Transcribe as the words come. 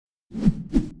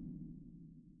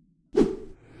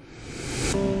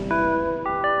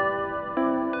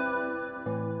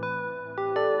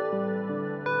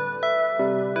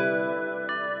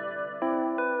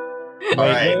All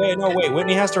Wait, right. wait.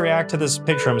 Whitney has to react to this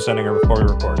picture I'm sending her before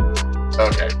we record.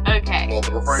 Okay. Okay. Well,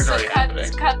 the recording's already happening.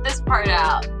 Cut this part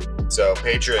out. So,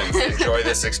 patrons, enjoy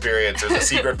this experience. There's a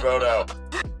secret photo.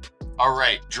 All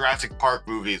right, Jurassic Park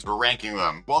movies. We're ranking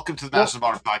them. Welcome to the Masters of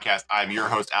Modern Podcast. I'm your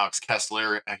host, Alex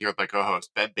Kessler, here with my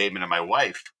co-host, Ben Bateman, and my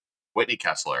wife, Whitney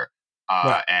Kessler.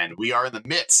 Right. And we are in the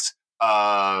midst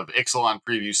of Ixalan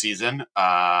preview season.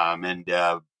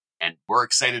 And we're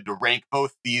excited to rank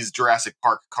both these Jurassic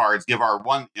Park cards, give our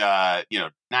 9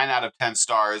 out of 10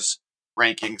 stars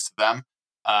rankings to them.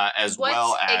 As What's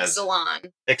well as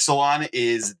Ixalan? Ixalan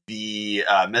is the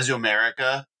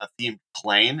Mesoamerica themed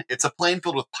plane. It's a plane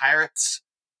filled with pirates,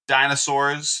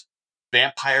 dinosaurs,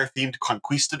 vampire-themed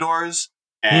conquistadors,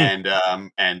 and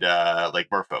like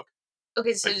merfolk.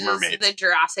 Okay, so like does mermaids. the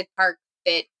Jurassic Park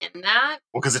fit in that?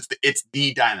 Well, because it's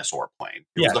the dinosaur plane.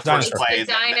 It Yeah, was the dinosaur. first plane. It's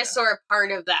the dinosaur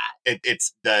part of that.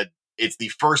 It's the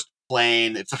first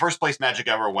plane. It's the first place Magic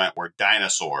ever went where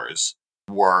dinosaurs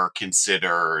were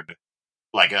considered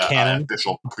like an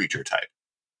official creature type.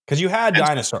 Because you had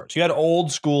dinosaurs. You had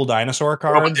old school dinosaur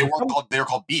cards. They were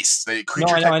called beasts. I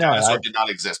know. Dinosaur did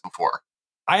not exist before.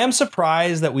 I am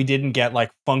surprised that we didn't get like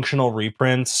functional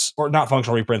reprints, or not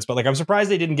functional reprints, but like I'm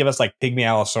surprised they didn't give us like Pygmy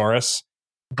Allosaurus.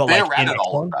 But they like errated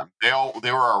all of them.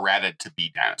 They were errated to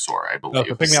be dinosaur, I believe.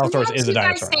 No, Pygmy Allosaurus is a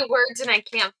dinosaur. You guys say words and I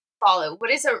can't follow.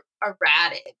 What is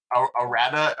errated?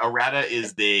 Errata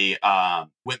is they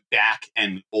went back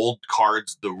and old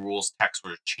cards, the rules text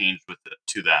were changed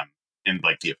to them in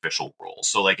like the official rules.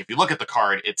 So like if you look at the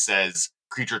card, it says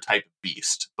creature type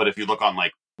beast. But if you look on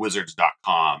like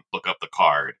wizards.com, look up the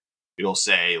card, it'll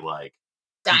say like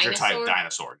creature type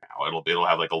dinosaur now. It'll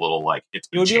have like a little like it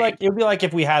would be like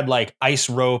if we had like ice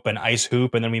rope and ice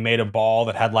hoop, and then we made a ball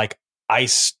that had like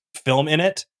ice film in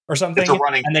it or something. It's a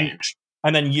running range.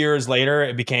 And then years later,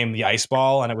 it became the ice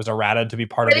ball, and it was errata to be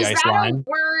part of the ice line. Is that a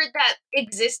word that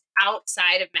exists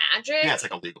outside of Magic? Yeah, it's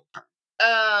like a legal term.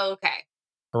 Oh, okay.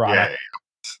 Errata.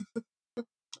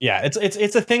 Yeah,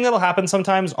 it's a thing that'll happen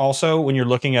sometimes. Also, when you're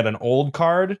looking at an old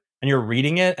card and you're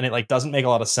reading it, and it like doesn't make a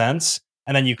lot of sense,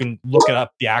 and then you can look it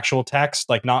up the actual text,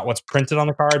 like not what's printed on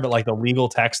the card, but like the legal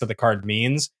text that the card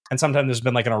means. And sometimes there's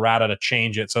been like an errata to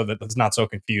change it so that it's not so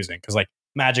confusing. Because like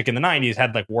Magic in the 90s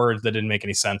had like words that didn't make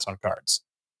any sense on cards.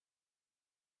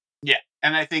 Yeah,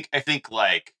 and I think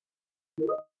like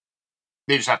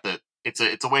they just have to. It's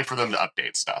a way for them to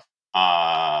update stuff.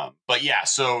 But yeah,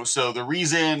 so the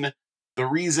reason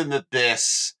that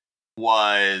this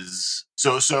was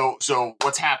so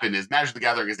what's happened is Magic the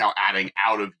Gathering is now adding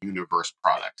out of universe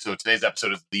product. So today's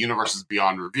episode is the Universe is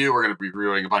Beyond review. We're going to be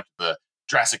reviewing a bunch of the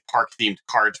Jurassic Park themed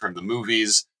cards from the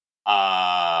movies.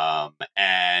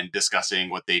 And discussing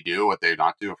what they do, what they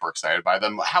not do, if we're excited by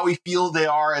them, how we feel they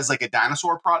are as like a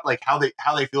dinosaur product, like how they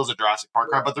feel as a Jurassic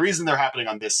Park card. But the reason they're happening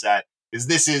on this set is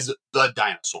this is the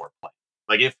dinosaur plane.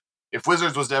 Like if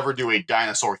Wizards was to ever do a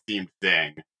dinosaur themed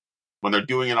thing, when they're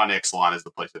doing it on Ixalan is the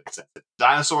place that makes sense.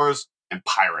 Dinosaurs and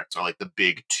pirates are like the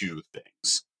big two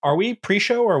things. Are we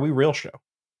pre-show or are we real show?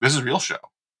 This is real show.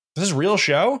 This is real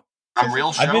show? I'm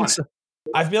real show.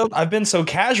 I've been so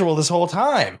casual this wwhole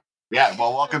time. Yeah,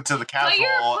 well, welcome to the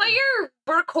casual. Put your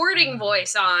recording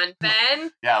voice on,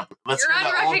 Ben. Yeah, let's hear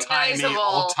the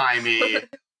old timey.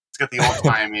 It's got the old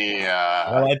timey.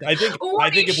 Well, I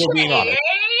think if we're being honest,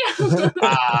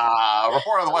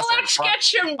 report on the Western Let's get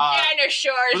some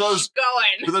dinosaurs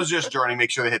going. For those just joining, make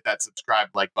sure they hit that subscribe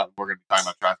like button. We're going to be talking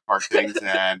about Jurassic Park things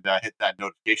and hit that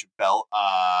notification bell.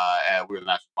 We're the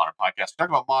Masters of Modern Podcast. We're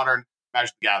talking about modern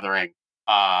Magic the Gathering.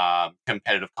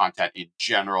 Competitive content in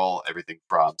general, everything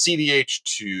from CDH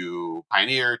to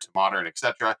Pioneer to Modern,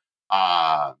 etc.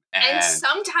 And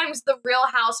sometimes the Real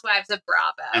Housewives of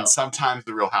Bravo.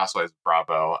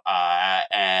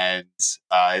 And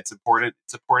it's important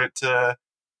to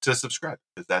subscribe,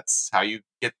 because that's how you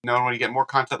get known when you get more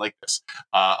content like this.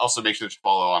 Also, make sure to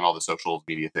follow on all the social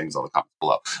media things, all the comments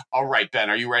below. All right, Ben,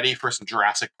 are you ready for some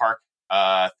Jurassic Park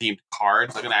themed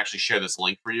cards? I'm going to actually share this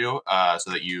link for you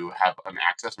so that you have an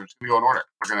access. We're just going to go in order.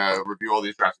 We're going to review all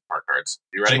these Jurassic Park cards.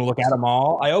 You ready? Look at them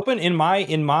all. I open in my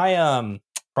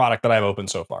product that I've opened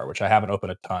so far, which I haven't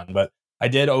opened a ton, but I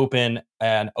did open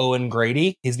an Owen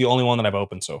Grady. He's the only one that I've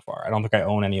opened so far. I don't think I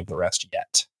own any of the rest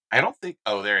yet. I don't think.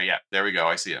 Oh, there we go.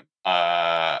 I see him.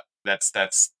 That's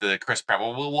the Chris Pratt.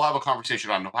 Well, we'll have a conversation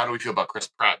on how do we feel about Chris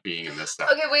Pratt being in this stuff.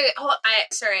 Okay, wait. Hold on. I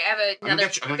have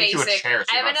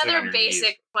another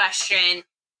basic question.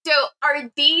 So are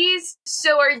these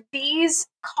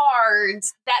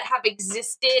cards that have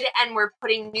existed and we're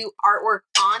putting new artwork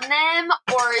on them,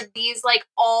 or are these like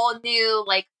all new,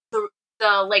 like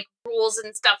the like rules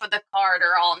and stuff of the card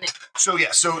are all new. So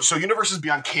yeah, so Universes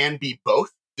Beyond can be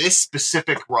both. This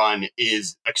specific run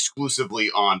is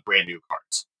exclusively on brand new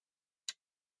cards.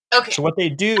 Okay. So what they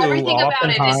do Everything about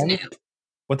it is oftentimes, new.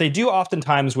 what they do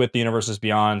oftentimes with the Universes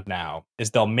Beyond now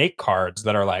is they'll make cards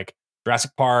that are like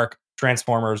Jurassic Park,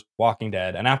 Transformers, Walking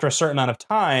Dead, and after a certain amount of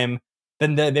time,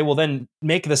 then they will then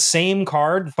make the same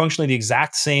card, functionally the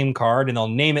exact same card, and they'll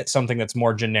name it something that's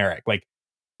more generic. Like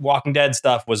Walking Dead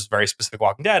stuff was very specific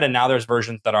Walking Dead, and now there's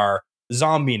versions that are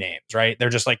zombie names, right? They're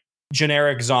just like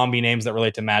generic zombie names that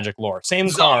relate to magic lore. Same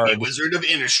Zombie card. Wizard of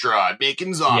Innistrad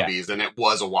making zombies, and it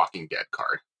was a Walking Dead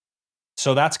card.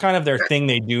 So that's kind of their thing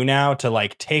they do now, to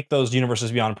like take those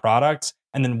Universes Beyond products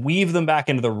and then weave them back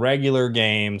into the regular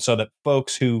game so that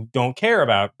folks who don't care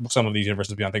about some of these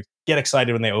Universes Beyond things get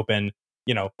excited when they open,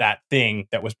 you know, that thing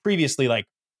that was previously like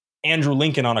Andrew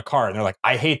Lincoln on a card. And they're like,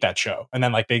 I hate that show. And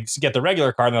then like they get the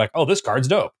regular card and they're like, oh, this card's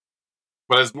dope.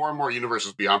 But as more and more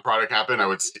Universes Beyond product happen, I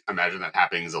would imagine that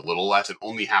happening is a little less and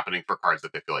only happening for cards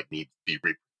that they feel like need to be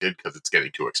reprinted because it's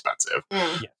getting too expensive.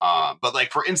 Yeah. But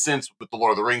like, for instance, with the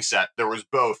Lord of the Rings set, there was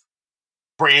both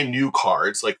brand new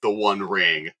cards, like the One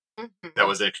Ring, that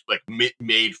was like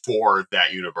made for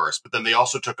that universe. But then they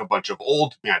also took a bunch of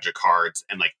old Magic cards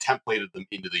and like templated them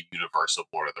into the universe of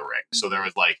Lord of the Rings. So there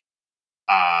was like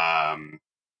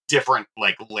different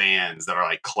like lands that are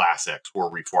like classics were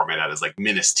reformatted as like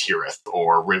Minas Tirith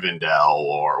or Rivendell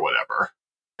or whatever.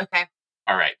 Okay.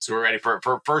 All right, so we're ready for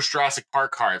first Jurassic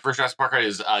Park card. First Jurassic Park card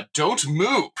is Don't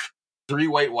Move. 3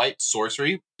 white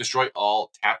sorcery. Destroy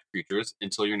all tapped creatures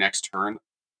until your next turn.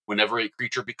 Whenever a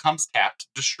creature becomes tapped,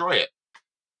 destroy it.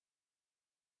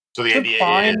 So the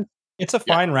idea is it's a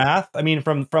fine wrath. I mean,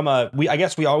 from I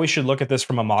guess we always should look at this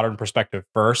from a modern perspective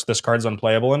first. This card's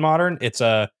unplayable in modern. It's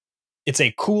a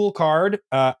cool card,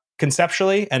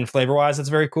 conceptually and flavor wise. It's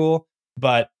very cool,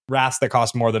 but wraths that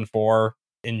cost more than 4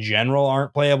 in general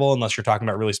aren't playable unless you're talking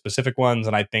about really specific ones.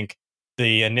 And I think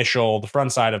the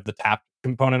front side of the tap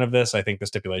component of this, I think the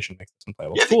stipulation makes this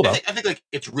unplayable. Yeah, it's cool though. I think like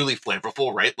it's really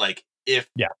flavorful, right? Like if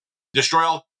destroy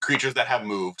all creatures that have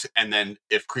moved, and then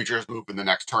if creatures move in the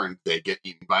next turn, they get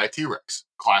eaten by a T-Rex.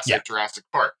 Classic Jurassic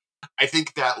Park. I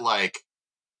think that like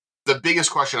the biggest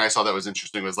question I saw that was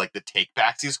interesting was like the take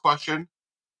backsies question.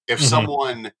 If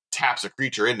someone taps a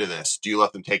creature into this, do you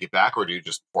let them take it back, or do you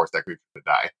just force that creature to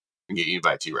die and get eaten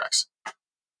by a T-Rex?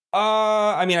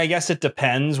 I mean, I guess it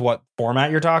depends what format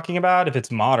you're talking about. If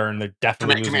it's modern, they're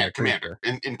definitely Commander.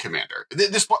 In Commander.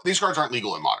 These cards aren't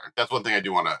legal in modern. That's one thing I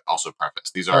do want to also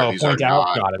preface. These are not.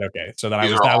 Got it. Okay, so then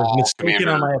I was mistaken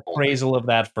on my appraisal of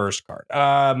that first card.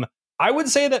 I would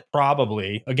say that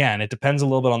probably, again, it depends a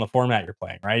little bit on the format you're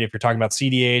playing, right? If you're talking about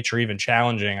CDH or even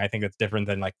challenging, I think it's different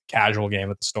than like casual game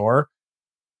at the store.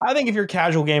 I think if you're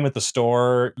casual game at the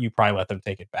store, you probably let them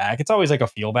take it back. It's always like a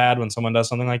feel bad when someone does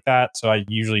something like that. So I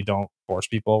usually don't force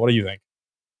people. What do you think?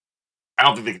 I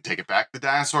don't think they can take it back. The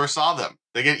dinosaurs saw them.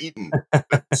 They get eaten.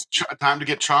 It's time to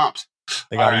get chomped.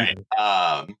 They got eaten.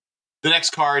 The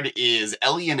next card is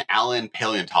Elian Allen,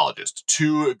 Paleontologist.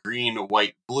 2 green,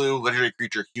 white, blue, legendary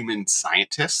creature, human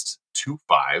scientist.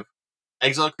 2/5.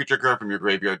 Exile a creature card from your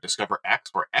graveyard. Discover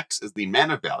X, where X is the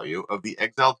mana value of the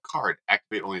exiled card.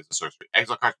 Activate only as a sorcery.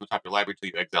 Exile cards from the top of your library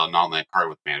until you exile a non-land card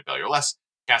with mana value or less.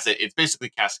 Cast it. It's basically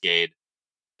Cascade.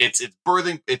 It's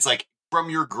birthing. It's like from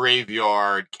your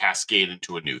graveyard, Cascade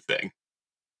into a new thing.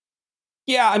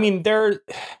 Yeah, I mean,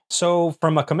 so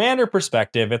from a commander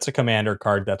perspective, it's a commander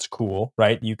card that's cool,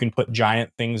 right? You can put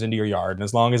giant things into your yard, and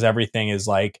as long as everything is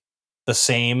like the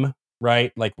same,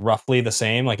 right? Like roughly the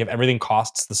same, like if everything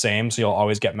costs the same, so you'll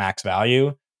always get max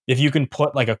value. If you can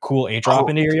put like a cool 8-drop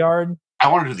into your yard. I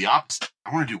want to do the opposite.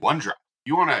 I want to do 1-drop.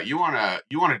 You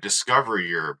want to discover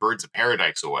your Birds of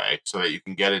Paradise away so that you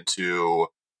can get into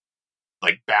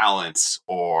like Balance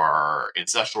or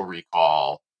Ancestral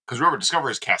Recall. Because remember,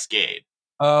 Discover is Cascade.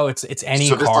 Oh, it's any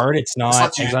card. It's not. This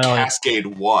lets you Cascade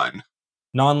 1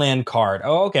 non-land card.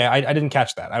 Oh, okay. I didn't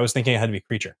catch that. I was thinking it had to be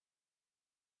creature.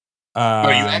 No,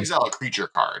 you exile a creature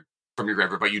card from your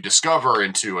graveyard, but you discover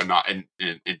into a non-land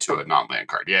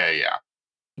card. Yeah.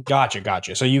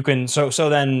 Gotcha. So you can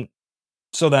then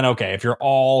okay, if you're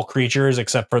all creatures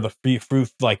except for the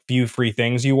few free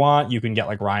things you want, you can get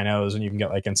like rhinos and you can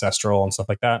get like ancestral and stuff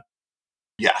like that.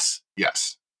 Yes,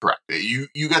 correct. You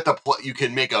get you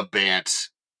can make a Bant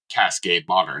Cascade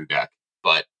modern deck,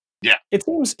 but yeah,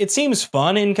 it seems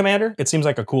fun in Commander. It seems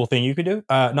like a cool thing you could do.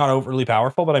 Not overly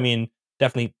powerful, but I mean,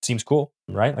 definitely seems cool,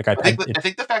 right? Like I think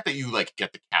the fact that you like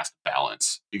get to cast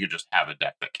Balance, you could just have a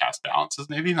deck that casts Balance is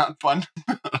maybe not fun.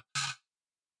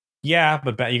 Yeah,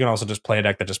 but you can also just play a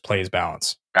deck that just plays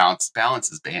Balance.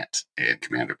 Balance is Bant in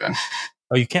Commander, Ben.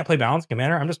 Oh, you can't play Balancing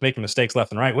Commander? I'm just making mistakes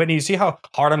left and right. Whitney, you see how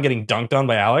hard I'm getting dunked on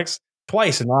by Alex?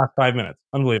 Twice in the last 5 minutes.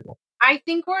 Unbelievable. I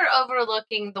think we're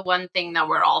overlooking the one thing that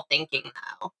we're all thinking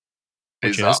now.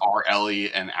 Is are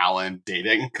Ellie and Alan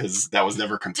dating? Because that was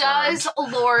never confirmed. Does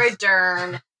Laura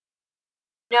Dern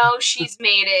know she's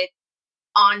made it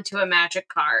onto a Magic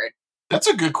card? That's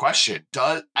a good question.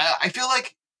 I feel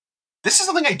like this is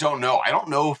something I don't know. I don't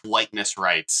know if likeness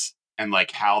rights and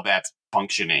like how that's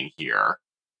functioning here.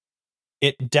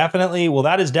 It definitely, well,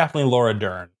 that is definitely Laura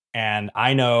Dern. And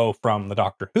I know from the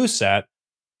Doctor Who set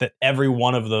that every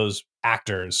one of those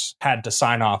actors had to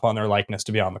sign off on their likeness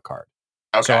to be on the card.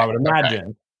 Okay, so I would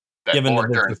imagine, given Laura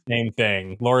that Dern, it's the same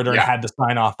thing, Laura Dern had to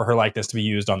sign off for her likeness to be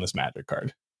used on this Magic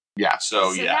card. Yeah,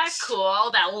 so Isn't that cool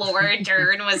that Laura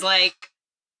Dern was like,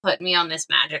 put me on this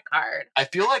Magic card? I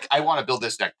feel like I want to build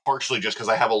this deck partially just because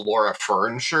I have a Laura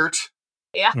Fern shirt.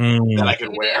 Yeah. That I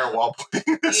can wear while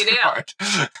playing this card.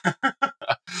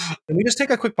 Can we just take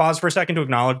a quick pause for a second to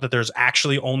acknowledge that there's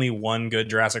actually only one good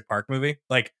Jurassic Park movie?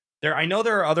 Like, I know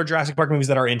there are other Jurassic Park movies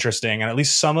that are interesting, and at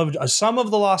least some of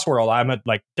the Lost World, I'm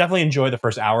like definitely enjoy the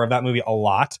first hour of that movie a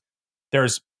lot.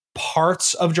 There's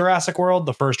parts of Jurassic World,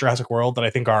 the first Jurassic World, that I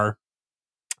think are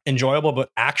enjoyable, but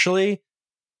actually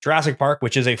Jurassic Park,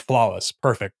 which is a flawless,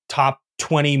 perfect top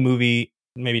 20 movie,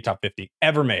 maybe top 50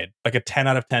 ever made, like a 10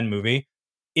 out of 10 movie,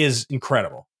 is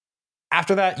incredible.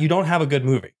 After that, you don't have a good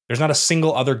movie. There's not a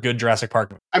single other good Jurassic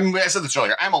Park movie. I mean, I said this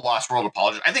earlier. I'm a Lost World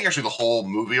apologist. I think actually the whole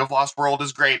movie of Lost World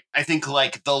is great. I think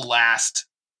like the last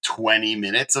 20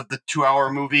 minutes of the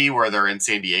 2-hour movie where they're in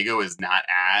San Diego is not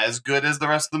as good as the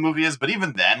rest of the movie is. But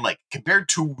even then, like compared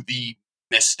to the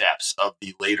missteps of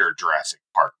the later Jurassic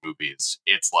Park movies,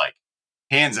 it's like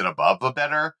hands and above the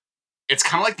better. It's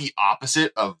kind of like the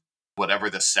opposite of whatever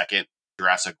the second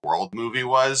Jurassic World movie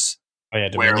was. Oh, yeah,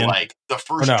 where like the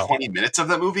first 20 minutes of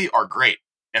that movie are great.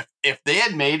 If they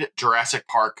had made Jurassic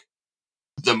Park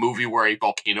the movie where a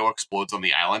volcano explodes on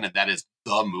the island and that is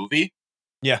the movie,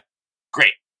 yeah,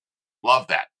 great, love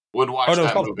that. Would watch it's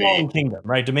that called movie. Fallen Kingdom,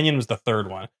 right? Dominion was the third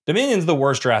one. Dominion's the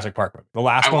worst Jurassic Park movie. The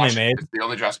last one they made. It's the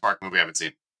only Jurassic Park movie I haven't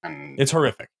seen. And it's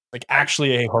horrific. Like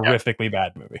actually a horrifically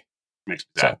bad movie. Makes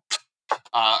me sad.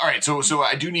 All right, so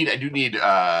I do need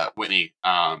Whitney.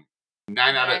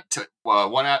 9 out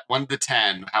of 1 to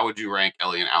 10. How would you rank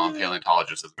Ellie and Alan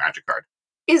Paleontologist as a Magic card?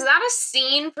 Is that a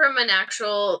scene from the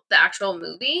actual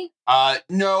movie?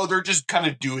 No, they're just kind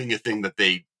of doing a thing that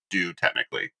they do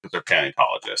technically because they're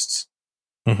paleontologists.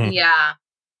 Mm-hmm. Yeah,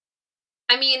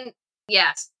 I mean,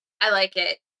 yes, I like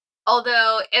it.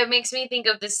 Although it makes me think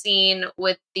of the scene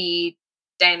with the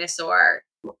dinosaur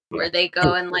where they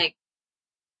go and like.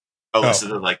 Oh, this is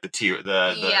like the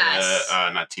yes.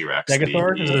 Not T-Rex.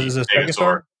 Stegosaur? Is it a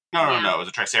Stegosaur? No. It was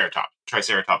a Triceratops.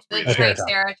 Triceratops. The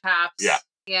Triceratops.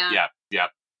 Yeah.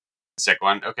 Sick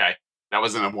one. Okay. That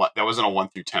wasn't a 1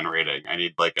 through 10 rating. I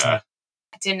need like a.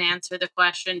 I didn't answer the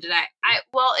question, did I?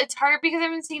 Well, it's hard because I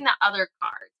haven't seen the other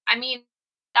cards. I mean,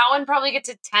 that one probably gets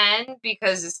a 10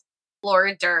 because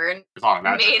Laura Dern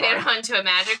made it onto a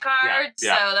Magic card.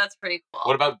 So that's pretty cool.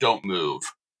 What about Don't Move?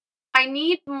 I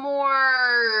need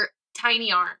more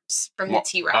tiny arms from the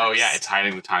T-Rex. Oh, yeah, it's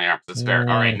hiding the tiny arms. That's fair.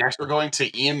 All right, next we're going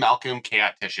to Ian Malcolm,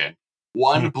 Chaotician.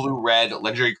 1 blue-red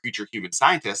legendary creature human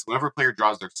scientist. Whenever a player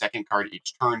draws their second card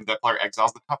each turn, that player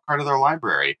exiles the top card of their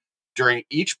library. During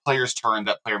each player's turn,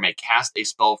 that player may cast a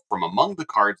spell from among the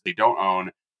cards they don't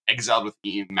own, exiled with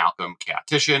Ian Malcolm,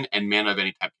 Chaotician, and mana of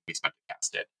any type can be spent to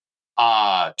cast it.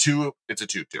 It's a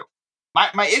 2/2.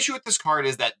 My issue with this card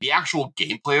is that the actual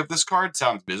gameplay of this card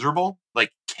sounds miserable.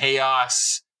 Like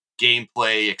chaos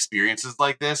gameplay experiences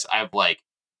like this, I've like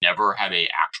never had a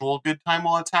actual good time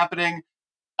while it's happening.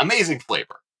 Amazing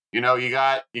flavor. You know, you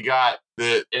got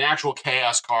an actual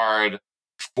chaos card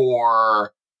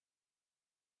for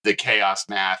the chaos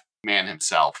math man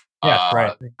himself. Yeah,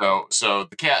 right. So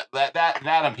the cat that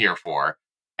I'm here for.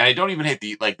 And I don't even hate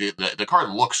the card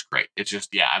looks great. It's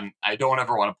just, I don't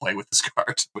ever want to play with this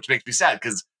card, which makes me sad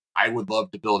because I would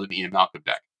love to build an Ian Malcolm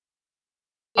deck.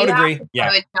 I would agree. Yeah.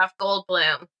 It's Jeff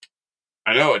Goldblum.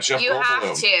 I know, it's Jeff Goldblum. You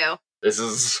have to. This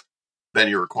is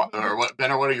Ben, what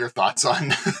are your thoughts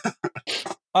on?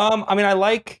 I mean, I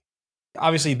like,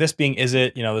 obviously this being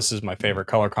this is my favorite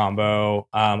color combo.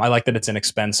 I like that it's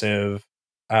inexpensive.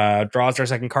 Draws their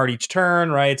second card each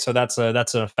turn, right? So that's an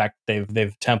effect they've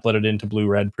templated into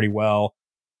blue-red pretty well.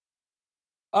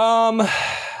 I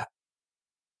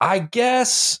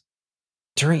guess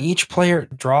during each player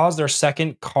draws their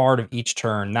second card of each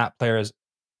turn, that player is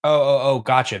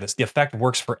gotcha. The effect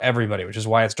works for everybody, which is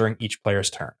why it's during each player's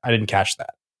turn. I didn't catch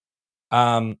that.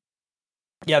 The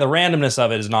randomness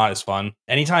of it is not as fun.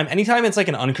 Anytime it's like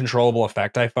an uncontrollable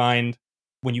effect, I find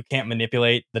when you can't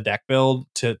manipulate the deck build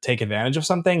to take advantage of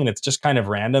something and it's just kind of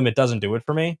random, it doesn't do it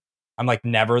for me. I'm like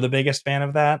never the biggest fan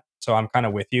of that. So I'm kind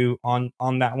of with you on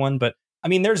that one. But I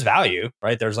mean, there's value,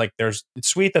 right? It's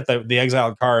sweet that the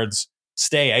exiled cards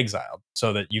stay exiled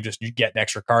so that you get an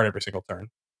extra card every single turn.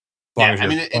 Yeah, I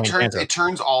mean, it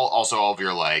turns all of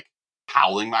your like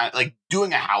Howling Mine, like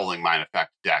doing a Howling Mine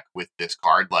effect deck with this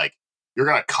card, like you're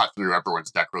gonna cut through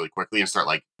everyone's deck really quickly and start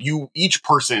like each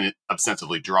person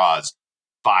ostensibly draws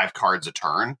 5 cards a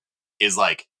turn is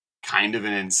like kind of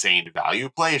an insane value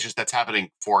play. It's just that's happening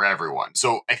for everyone.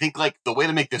 So I think like the way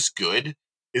to make this good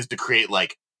is to create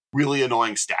like really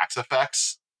annoying stacks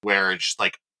effects where it's just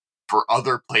like for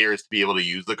other players to be able to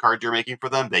use the card you're making for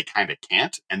them, they kind of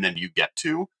can't, and then you get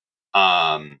to.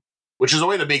 Which is a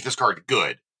way to make this card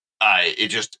good. It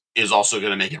just is also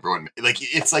going to make everyone like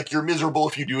it's like you're miserable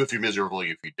if you do, if you're miserable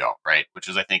if you don't, right? Which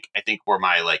is I think where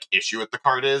my like issue with the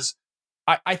card is.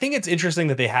 I think it's interesting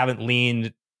that they haven't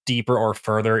leaned deeper or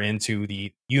further into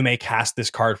the you may cast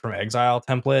this card from exile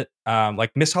template.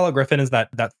 Like Miss Hollow Griffin is that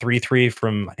 3/3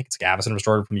 from I think it's Gavison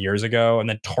Restored from years ago, and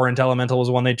then Torrent Elemental was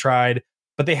one they tried,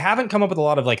 but they haven't come up with a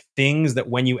lot of like things that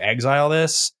when you exile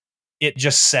this, it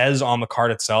just says on the card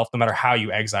itself, no matter how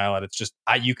you exile it, it's just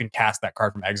you can cast that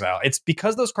card from exile. It's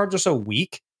because those cards are so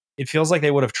weak. It feels like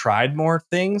they would have tried more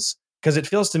things because it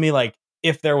feels to me like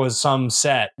if there was some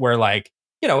set where like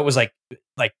it was like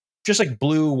just like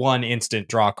blue 1 instant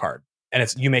draw card and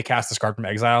it's you may cast this card from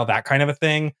exile, that kind of a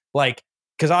thing, like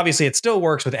because obviously it still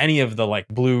works with any of the like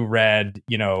blue red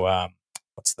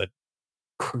what's the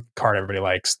card everybody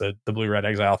likes, the blue red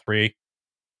exile 3.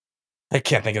 I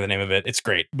can't think of the name of it. It's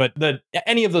great. But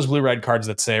any of those blue red cards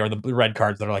that say, or the blue red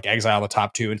cards that are like exile the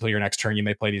top 2 until your next turn, you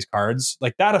may play these cards.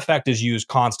 Like that effect is used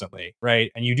constantly,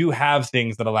 right? And you do have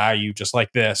things that allow you just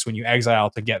like this when you exile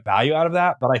to get value out of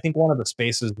that. But I think one of the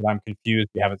spaces that I'm confused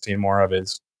we haven't seen more of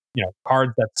is,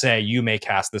 cards that say you may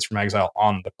cast this from exile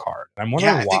on the card. And I'm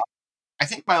wondering why. I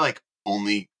think my like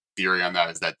only theory on that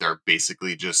is that they're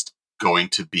basically just going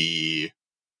to be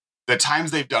the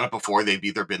times they've done it before, they've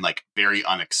either been like very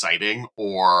unexciting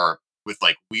or with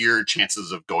like weird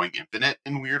chances of going infinite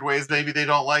in weird ways maybe they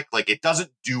don't like. Like it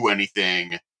doesn't do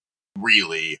anything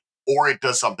really, or it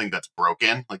does something that's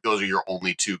broken. Like those are your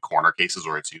only 2 corner cases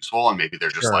where it's useful, and maybe they're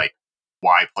just like,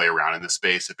 why play around in this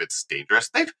space if it's dangerous?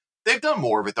 They've done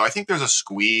more of it though. I think there's a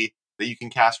squee that you can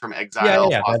cast from exile.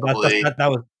 Yeah. That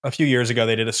was a few years ago.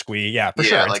 They did a squee. Yeah, for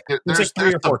sure. Like there's like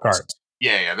 3 or 4 cards.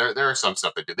 Yeah. There are some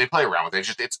stuff that they play around with.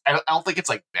 It's just I don't think it's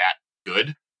like that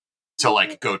good to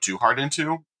like go too hard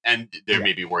into, and they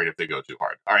may be worried if they go too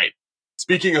hard. All right.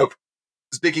 Speaking of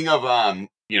the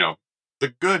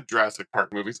good Jurassic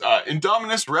Park movies,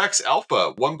 Indominus Rex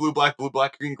Alpha, 1 blue black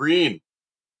green green.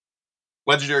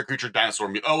 Legendary creature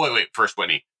dinosaur. Oh wait, first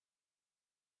Whitney.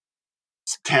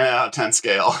 10 out of 10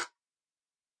 scale.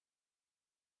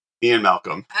 Ian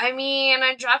Malcolm. I mean,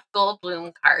 a Jeff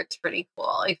Goldblum card's pretty cool,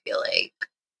 I feel like.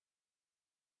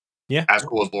 Yeah. As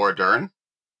cool as Laura Dern?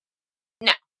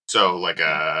 No. So, like,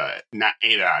 not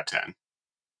 8 out of 10.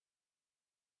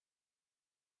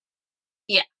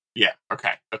 Yeah. Yeah,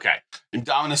 okay.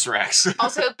 Indominus Rex.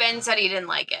 Also, Ben said he didn't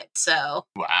like it, so.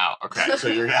 Wow, okay. So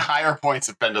you're going to get higher points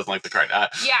if Ben doesn't like the card.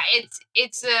 Yeah,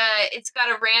 it's got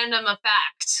a random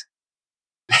effect.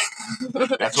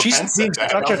 That's what She's being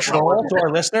such a troll to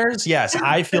our listeners. Yes,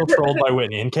 I feel trolled by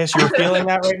Whitney. In case you're feeling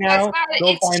that right now,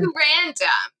 it's too random.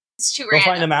 It's too random.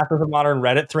 Go find the Masters of Modern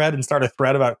Reddit thread and start a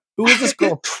thread about who is this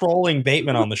girl trolling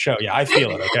Bateman on the show. Yeah, I feel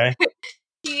it. Okay.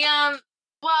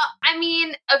 Well, I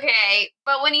mean, okay,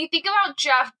 but when you think about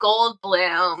Jeff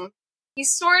Goldblum,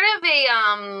 he's sort of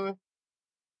a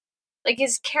like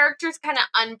his character's kind of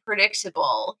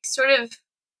unpredictable. He's sort of.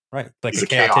 Right, like he's a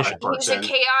chaotic person. He's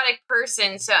a chaotic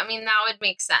person, so I mean that would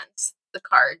make sense. The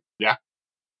card. Yeah.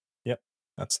 Yep.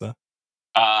 That's the.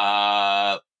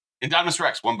 Indominus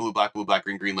Rex, 1 blue black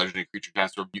green legendary creature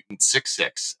dinosaur mutant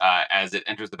 6/6. As it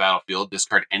enters the battlefield,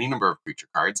 discard any number of creature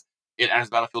cards. It enters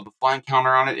the battlefield with flying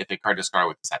counter on it. If a card discarded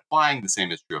with set flying, the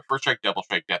same is true of first strike, double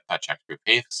strike, death touch, hexproof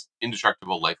haste,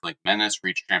 indestructible, lifelink, menace,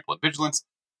 reach, trample, and vigilance.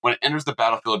 When it enters the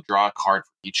battlefield, draw a card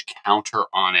for each counter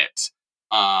on it.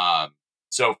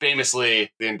 So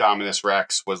famously, the Indominus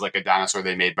Rex was like a dinosaur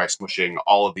they made by smushing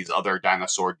all of these other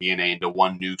dinosaur DNA into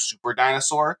one new super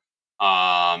dinosaur.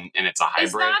 And it's a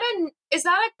hybrid. Is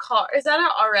that a card? Is that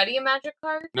already a magic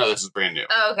card? No, this is brand new.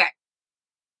 Oh, okay.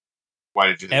 Why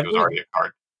did you think it was already a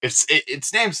card?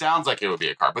 Its name sounds like it would be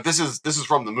a card, but this is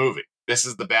from the movie. This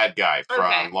is the bad guy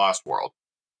from Lost World.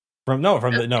 From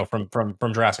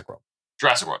Jurassic World.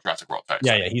 Jurassic World. Sorry.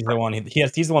 Yeah. He's the one.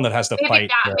 He's the one that has to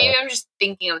fight. Maybe I'm just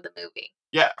thinking of the movie.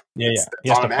 Yeah. Yeah. It's He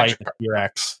has on a to fight magic the card.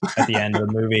 T-Rex at the end of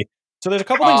the movie. So there's a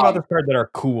couple things about this card that are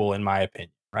cool, in my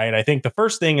opinion, right? I think the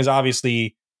first thing is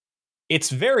obviously it's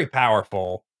very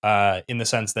powerful in the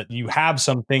sense that you have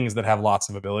some things that have lots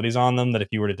of abilities on them that if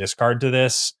you were to discard to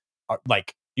this,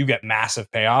 like you get massive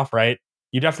payoff, right?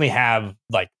 You definitely have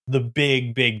like the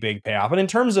big payoff. But in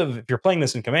terms of if you're playing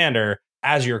this in Commander,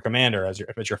 if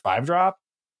it's your 5-drop,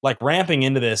 like ramping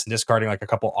into this and discarding like a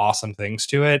couple awesome things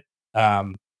to it,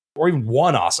 or even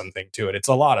one awesome thing to it, it's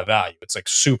a lot of value. It's like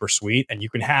super sweet. And you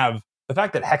can have the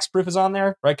fact that hexproof is on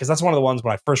there, right? Because that's one of the ones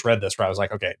when I first read this where I was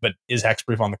like, okay, but is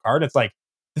hexproof on the card? It's like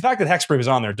the fact that hexproof is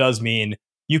on there does mean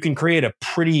you can create a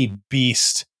pretty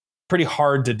beast, pretty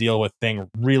hard to deal with thing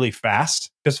really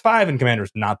fast. Because 5 in Commander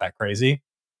is not that crazy.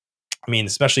 I mean,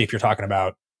 especially if you're talking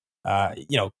about,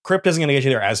 Crypt isn't going to get you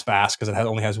there as fast because it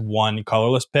only has one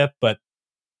colorless pip, but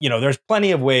there's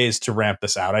plenty of ways to ramp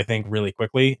this out, I think, really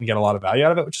quickly and get a lot of value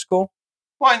out of it, which is cool.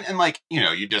 Well, and like,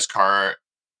 you discard,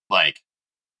 like,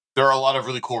 there are a lot of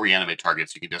really cool reanimate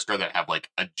targets you can discard that have like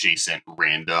adjacent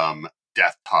random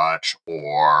death touch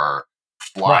or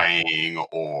flying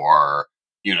or,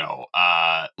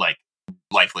 like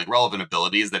lifelink relevant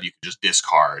abilities that you can just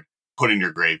discard, put in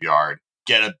your graveyard,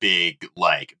 get a big,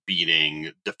 like,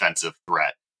 beating defensive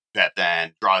threat that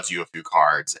then draws you a few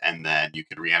cards, and then you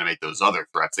can reanimate those other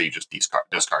threats that you just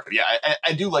discarded. Yeah,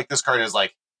 I do like this card as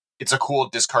like, it's a cool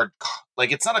discard.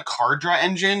 Like, it's not a card draw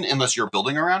engine unless you're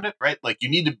building around it, right? Like, you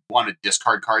need to want to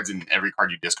discard cards, and every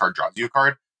card you discard draws you a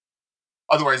card.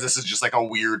 Otherwise, this is just like a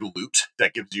weird loot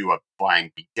that gives you a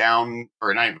flying beatdown,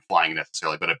 or not even flying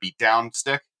necessarily, but a beatdown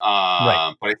stick.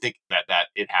 Right. But I think that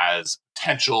it has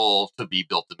potential to be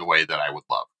built in a way that I would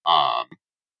love.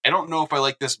 I don't know if I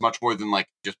like this much more than like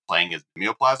just playing as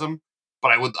Mimeoplasm,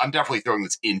 but I'm definitely throwing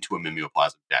this into a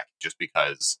Mimeoplasm deck just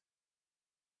because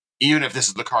even if this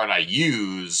is the card I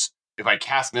use, if I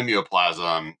cast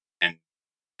Mimeoplasm and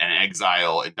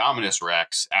exile Indominus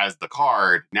Rex as the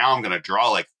card, now I'm going to draw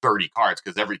like 30 cards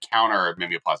because every counter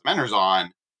Mimeoplasm enters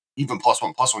on, even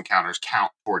 +1/+1 counters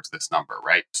count towards this number,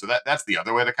 right? So that's the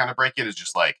other way to kind of break it, is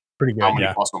just like, Pretty good, how many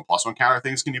yeah. +1/+1 counter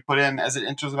things can you put in as it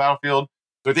enters the battlefield?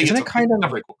 So I think Isn't it's it kind of a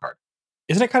very cool card.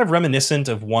 Isn't it kind of reminiscent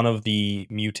of one of the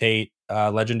mutate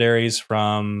legendaries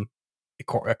from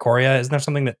Ikoria? Isn't there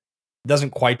something that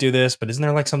doesn't quite do this, but isn't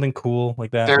there like something cool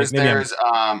like that? There's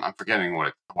I'm forgetting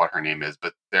what her name is,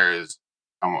 but there's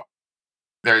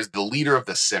the leader of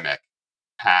the Simic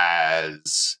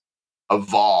has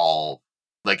evolved,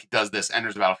 like, does this,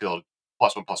 enters the battlefield,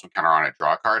 +1/+1 counter on it,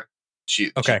 draw a card.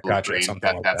 She's Okay, blue gotcha. green.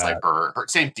 Something like That's like that. her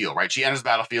same deal, right? She enters the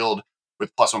battlefield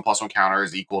with +1/+1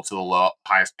 counters equal to the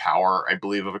highest power, I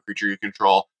believe, of a creature you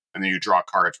control, and then you draw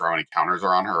cards for how many counters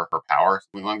are on her power,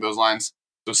 something along those lines.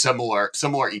 So similar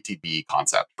ETB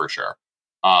concept for sure.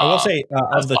 I will say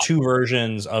As of the well. 2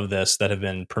 versions of this that have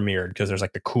been premiered, because there's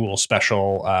like the cool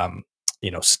special,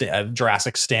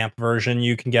 Jurassic stamp version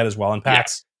you can get as well in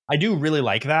packs. Yes. I do really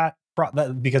like that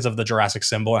because of the Jurassic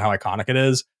symbol and how iconic it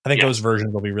is. I think those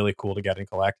versions will be really cool to get and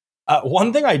collect.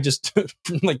 One thing I just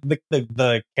like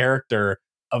the character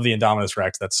of the Indominus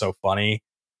Rex that's so funny.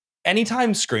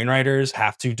 Anytime screenwriters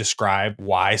have to describe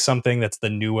why something that's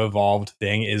the new evolved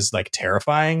thing is like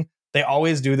terrifying, they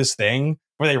always do this thing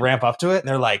where they ramp up to it and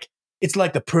they're like, it's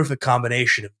like the perfect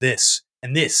combination of this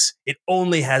and this. It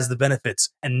only has the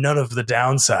benefits and none of the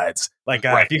downsides. Like,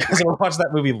 if you guys ever watch that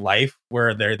movie Life,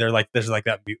 where they're like, there's like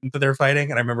that mutant that they're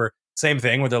fighting, and I remember same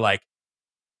thing where they're like,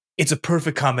 it's a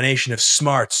perfect combination of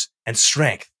smarts and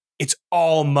strength. It's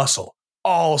all muscle,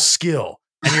 all skill.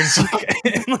 And you're just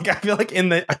like, I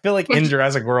feel like in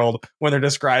Jurassic World, when they're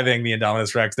describing the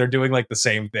Indominus Rex, they're doing like the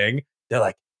same thing. They're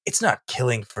like, it's not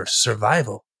killing for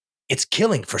survival, it's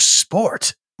killing for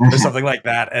sport, or something like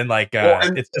that. And like,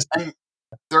 it's just, and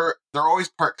they're always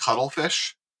part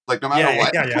cuttlefish, like, no matter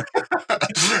what. Yeah.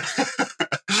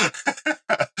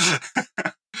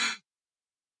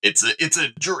 It's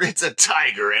a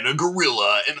tiger and a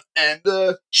gorilla and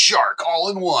a shark all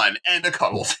in one, and a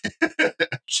cuttlefish.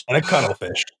 And a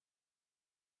cuttlefish.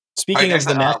 Speaking of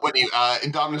the net,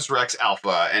 Indominus Rex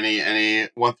Alpha, any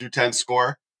 1 through 10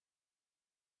 score?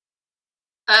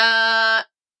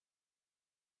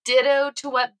 Ditto to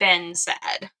what Ben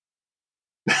said.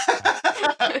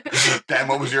 Ben,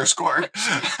 what was your score?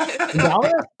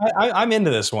 I'm into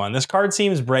this one. This card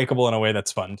seems breakable in a way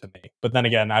that's fun to me. But then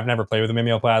again, I've never played with a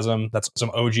Mimeoplasm. That's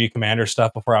some OG Commander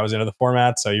stuff before I was into the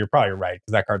format. So you're probably right,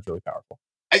 because that card's really powerful.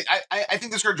 I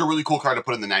think this card's a really cool card to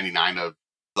put in the 99 of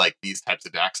like these types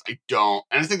of decks. I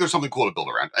think there's something cool to build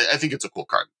around. I think it's a cool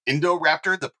card.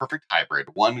 Indoraptor, the perfect hybrid.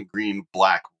 1 green,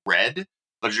 black, red.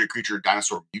 Legendary creature,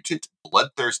 dinosaur mutant,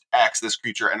 Bloodthirst X. This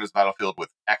creature enters the battlefield with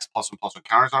X +1/+1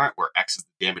 counters on it, where X is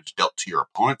the damage dealt to your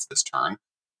opponents this turn.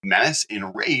 Menace,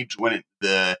 Enrage. When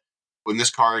this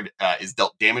card is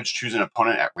dealt damage, choose an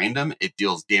opponent at random. It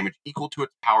deals damage equal to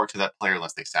its power to that player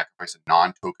unless they sacrifice a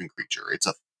non-token creature. It's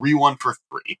a 3/1 for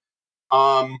 3.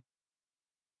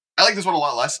 I like this one a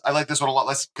lot less. I like this one a lot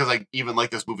less because I even like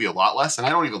this movie a lot less, and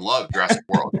I don't even love Jurassic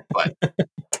World, but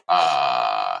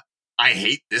I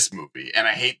hate this movie, and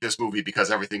I hate this movie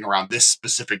because everything around this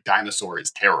specific dinosaur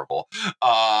is terrible.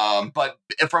 But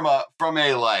from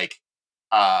a like,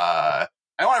 I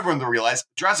want everyone to realize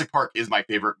Jurassic Park is my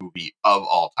favorite movie of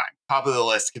all time. Top of the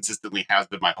list, consistently has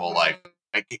been my whole life.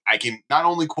 I can not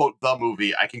only quote the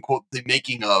movie, I can quote the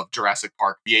making of Jurassic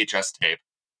Park VHS tape.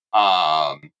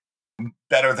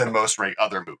 Better than most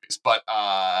other movies, but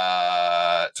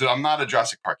so I'm not a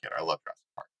Jurassic Park kid. I love Jurassic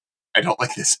Park. I don't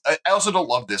like this. I also don't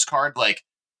love this card. Like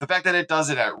the fact that it does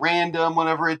it at random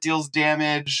whenever it deals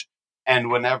damage,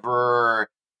 and whenever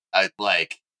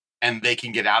and they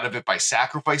can get out of it by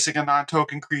sacrificing a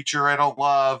non-token creature. I don't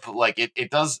love. Like it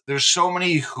does. There's so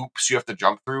many hoops you have to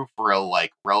jump through for a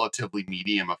like relatively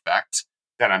medium effect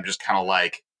that I'm just kind of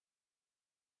like,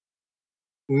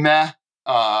 meh.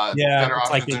 Yeah, Better it's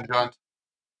options like than John.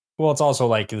 well, it's also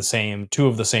like two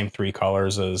of the same 3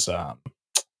 colors as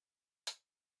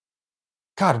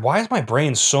God, why is my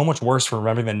brain so much worse for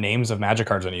remembering the names of Magic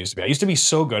cards than it used to be? I used to be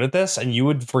so good at this, and you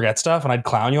would forget stuff, and I'd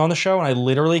clown you on the show, and I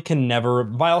literally can never.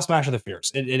 Vial Smasher the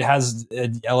Fierce. It has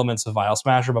elements of Vial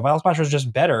Smasher, but Vial Smasher is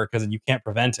just better because you can't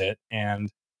prevent it, and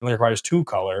it only requires 2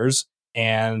 colors,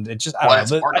 and it just, I don't know.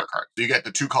 It's a partner card. So you get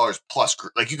the 2 colors plus,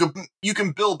 like you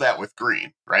can build that with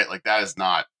green, right? Like that is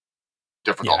not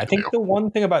difficult I to think do. the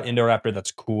one thing about Indoraptor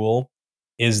that's cool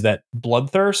is that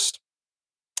Bloodthirst,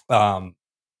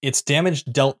 it's damage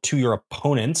dealt to your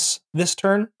opponents this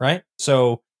turn, right?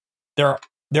 So there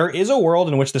is a world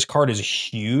in which this card is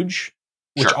huge,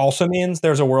 which also means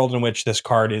there's a world in which this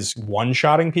card is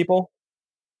one-shotting people.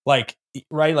 Like,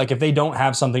 right? Like if they don't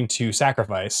have something to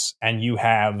sacrifice and you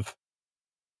have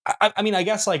I mean, I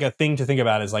guess like a thing to think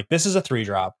about is like this is a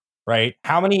 3-drop, right?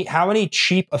 How many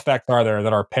cheap effects are there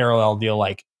that are parallel deal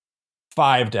like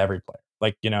 5 to every player?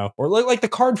 Like, you know, or like the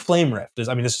card Flame Rift is,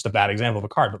 I mean, this is a bad example of a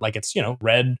card, but like it's, you know,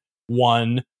 red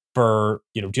 1 for,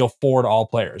 you know, deal 4 to all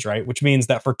players, right? Which means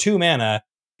that for 2 mana,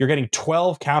 you're getting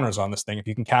 12 counters on this thing if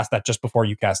you can cast that just before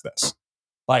you cast this.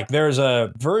 Like there's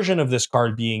a version of this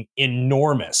card being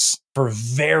enormous for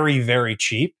very, very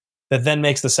cheap that then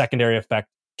makes the secondary effect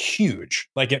huge.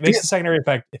 Like it makes the secondary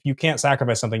effect, if you can't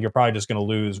sacrifice something, you're probably just going to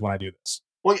lose when I do this.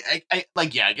 Well, I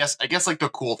guess like the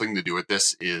cool thing to do with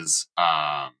this is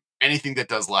anything that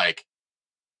does like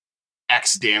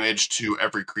X damage to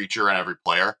every creature and every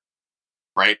player,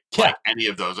 right? Yeah. Like any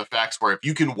of those effects, where if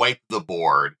you can wipe the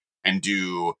board and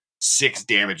do 6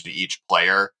 damage to each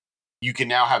player, you can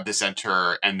now have this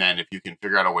enter, and then if you can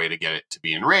figure out a way to get it to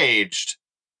be enraged,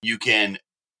 you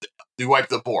wipe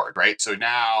the board, right? So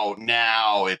now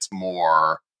it's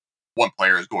more one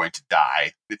player is going to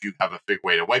die if you have a big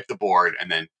way to wipe the board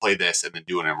and then play this and then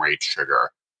do an enrage trigger.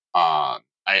 I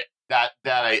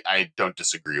don't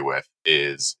disagree with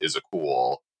is a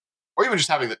cool, or even just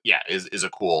having that is a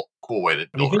cool way to.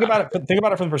 I mean, think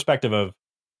about it from the perspective of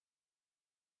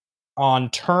on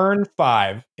turn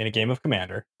 5 in a game of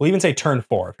Commander. We'll even say turn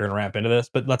 4 if you're going to ramp into this,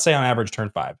 but let's say on average turn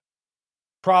 5.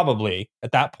 Probably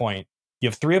at that point you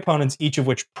have 3 opponents, each of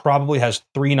which probably has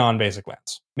 3 non-basic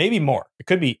lands, maybe more. It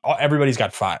could be everybody's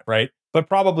got 5, right? But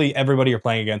probably everybody you're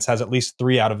playing against has at least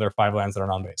 3 out of their 5 lands that are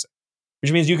non-basic,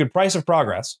 which means you could Price of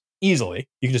Progress easily.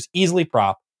 You can just easily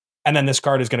prop, and then this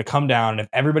card is going to come down, and if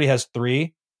everybody has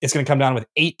 3, it's going to come down with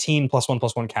 18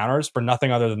 +1/+1 counters for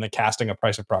nothing other than the casting of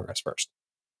Price of Progress first.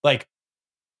 Like,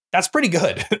 that's pretty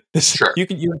good. Sure.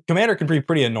 Your commander can be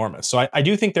pretty enormous. So I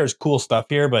do think there's cool stuff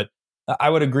here, but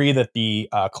I would agree that the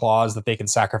clause that they can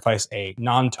sacrifice a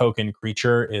non-token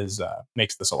creature is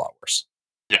makes this a lot worse.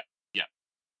 Yeah.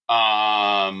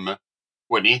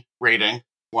 Whitney, rating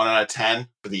 1 out of 10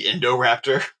 for the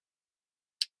Indoraptor.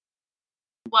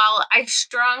 Well, I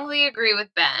strongly agree with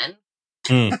Ben.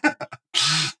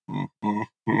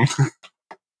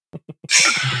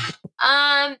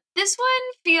 This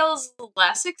one feels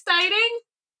less exciting.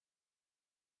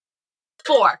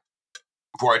 4.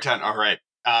 4 out of 10. All right.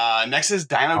 Next is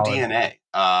Dino DNA.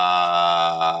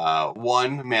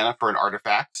 1 mana for an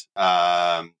artifact.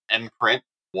 Imprint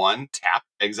 1, tap,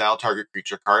 exile target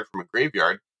creature card from a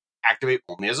graveyard. Activate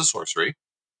only as a sorcery.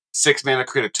 6 mana,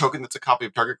 create a token that's a copy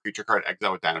of target creature card,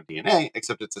 exile with Dino DNA,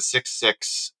 except it's a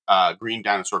 6/6 green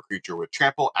dinosaur creature with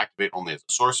trample. Activate only as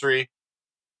a sorcery.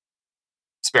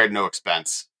 spared no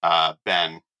expense.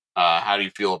 Ben, how do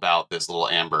you feel about this little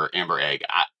amber egg?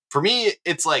 For me,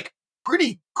 it's like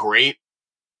pretty great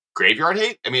graveyard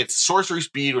hate. I mean, it's sorcery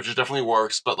speed, which is definitely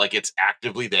worse, but like it's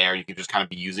actively there. You can just kind of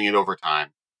be using it over time.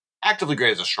 Actively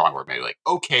great is a strong word, maybe like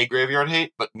okay graveyard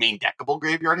hate, but main deckable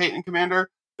graveyard hate in Commander.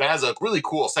 That has a really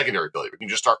cool secondary ability. We can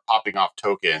just start popping off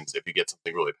tokens if you get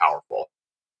something really powerful.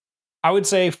 I would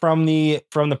say from the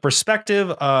perspective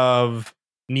of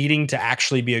needing to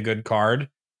actually be a good card,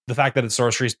 the fact that it's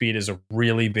sorcery speed is a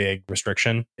really big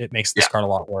restriction. It makes this card a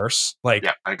lot worse. Like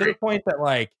I to agree. the point that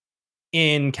like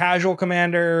in casual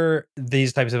Commander,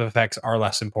 these types of effects are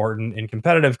less important. In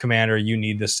competitive Commander, you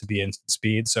need this to be instant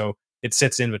speed. So it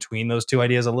sits in between those two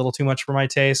ideas a little too much for my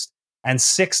taste. And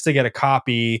 6 to get a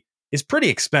copy is pretty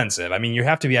expensive. I mean, you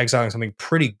have to be exiling something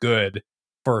pretty good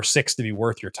for 6 to be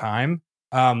worth your time.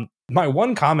 My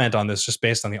one comment on this, just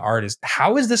based on the art, is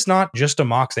how is this not just a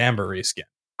Mox Amber reskin?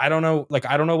 I don't know. Like,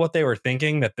 I don't know what they were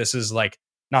thinking, that this is like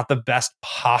not the best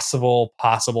possible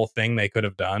thing they could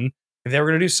have done. If they were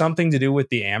going to do something to do with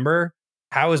the Amber,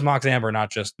 how is Mox Amber not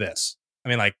just this? I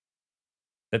mean, like,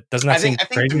 doesn't that seem I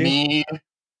think crazy? to me,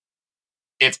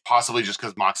 it's possibly just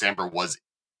because Mox Amber was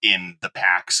in the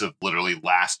packs of literally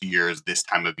last year's this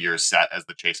time of year set as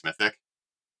the Chase Mythic.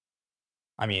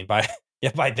 I mean, by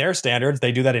their standards,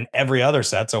 they do that in every other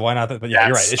set. So why not? But yeah,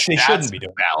 you're right. They shouldn't be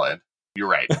doing valid. You're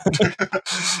right.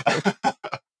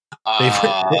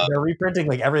 They're reprinting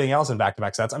like everything else in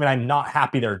back-to-back sets. I mean, I'm not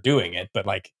happy they're doing it, but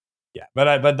like, yeah,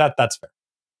 but that's fair.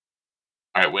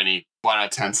 All right, Winnie, 1 out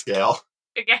of 10 scale.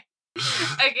 Okay.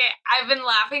 I've been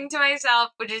laughing to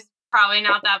myself, which is probably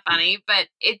not that funny, but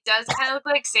it does kind of look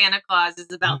like Santa Claus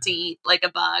is about to eat like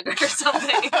a bug or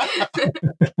something.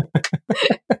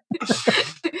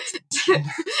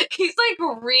 He's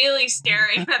like really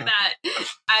staring at that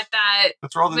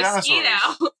That's where all the mosquito.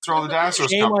 dinosaurs. That's where all the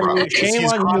dinosaurs Shame come on from. you. Shame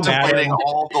He's on you, contemplating Madden.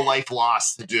 all the life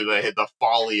lost to do the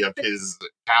folly of his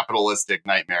capitalistic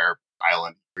nightmare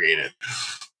island created.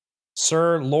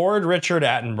 Sir Lord Richard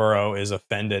Attenborough is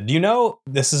offended. Do you know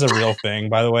this is a real thing,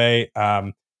 by the way?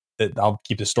 That I'll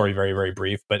keep the story very, very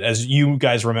brief. But as you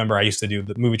guys remember, I used to do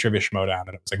the movie trivia Schmodown,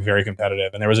 and it was like very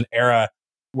competitive. And there was an era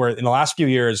where in the last few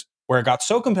years where it got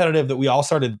so competitive that we all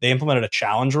started, they implemented a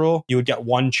challenge rule. You would get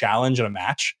one challenge in a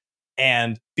match.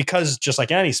 And because just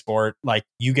like any sport, like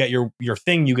you get your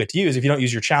thing you get to use. If you don't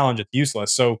use your challenge, it's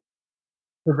useless. So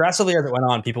progressively as it went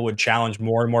on, people would challenge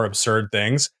more and more absurd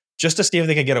things just to see if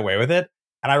they could get away with it.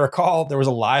 And I recall there was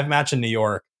a live match in New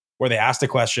York where they asked a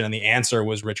question and the answer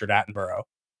was Richard Attenborough.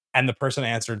 And the person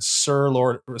answered Sir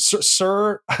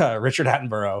Richard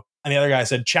Attenborough. And the other guy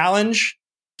said, challenge.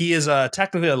 He is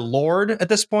technically a lord at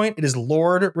this point. It is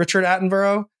Lord Richard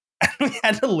Attenborough. And we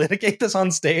had to litigate this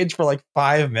on stage for like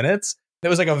 5 minutes. It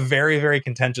was like a very, very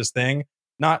contentious thing.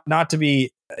 Not to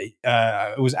be,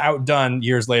 it was outdone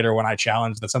years later when I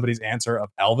challenged that somebody's answer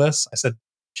of Elvis. I said,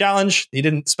 challenge. He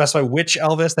didn't specify which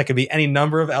Elvis. That could be any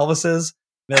number of Elvises.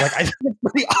 They're like, I think it's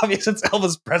pretty obvious it's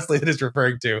Elvis Presley that he's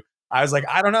referring to. I was like,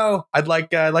 I don't know. I'd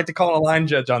like to call a line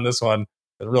judge on this one.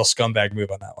 A real scumbag move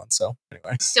on that one. So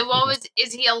anyway. So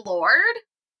is he a lord?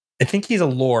 I think he's a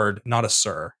lord, not a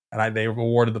sir. And they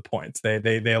awarded the points.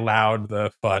 They allowed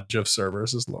the fudge of sir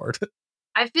versus lord.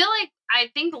 I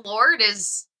think lord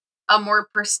is a more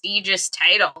prestigious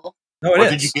title. No,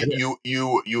 I think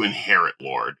you inherit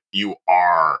lord. You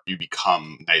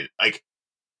become like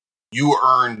you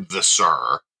earned the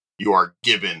sir. You are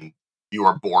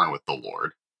born with the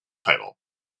lord title.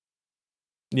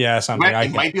 Yeah, something. You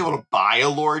might be able to buy a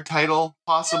lord title,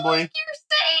 possibly. Like you're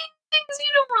saying things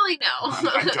you don't really know.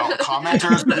 I don't.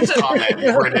 Commenters, please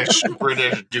comment.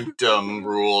 British dukedom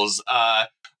rules. All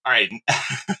right.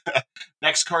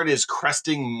 Next card is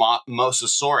Cresting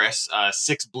Mosasaurus.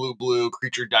 6 blue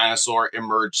creature dinosaur,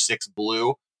 emerge 6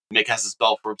 blue. Make cast a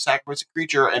spell for sacrifice a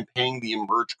creature and paying the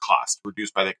emerge cost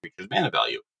reduced by that creature's mana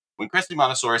value. When Cresting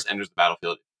Mosasaurus enters the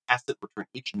battlefield, cast it, return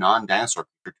each non-dinosaur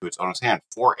creature to its owner's hand.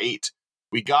 4/8.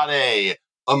 We got a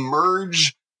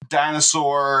emerge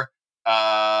dinosaur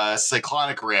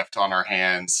cyclonic rift on our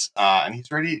hands, and he's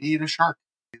ready to eat a shark.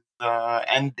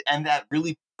 And that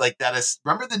really that is.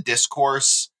 Remember the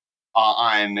discourse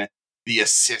on the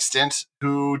assistant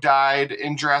who died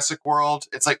in Jurassic World?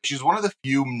 It's like she's one of the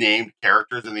few named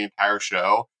characters in the entire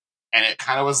show, and it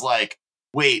kind of was like,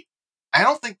 wait, I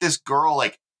don't think this girl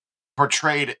like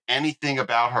portrayed anything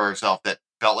about herself that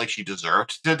felt like she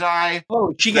deserved to die.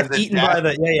 Oh, she gets eaten by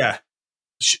the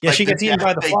she gets eaten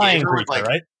by the flying creature, like,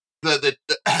 right?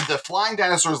 The flying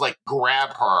dinosaurs like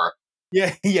grab her,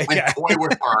 and toy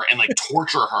with her and like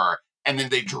torture her, and then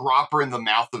they drop her in the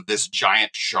mouth of this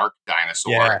giant shark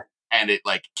dinosaur, and it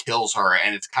like kills her,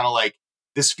 and it's kind of like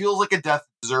this feels like a death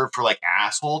reserved for like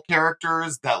asshole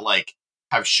characters that like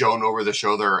have shown over the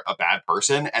show they're a bad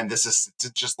person, and this is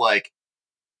just like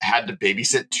had to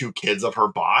babysit 2 kids of her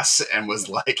boss and was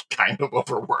like kind of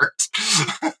overworked.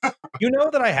 You know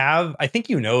that I think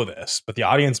you know this, but the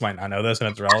audience might not know this and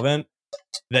it's relevant,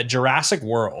 that Jurassic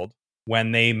World,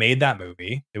 when they made that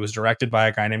movie, it was directed by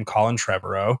a guy named Colin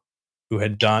Trevorrow, who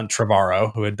had done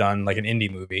like an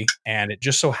indie movie. And it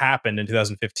just so happened in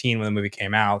 2015 when the movie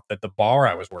came out that the bar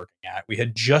I was working at, we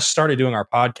had just started doing our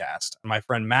podcast. And my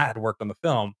friend Matt had worked on the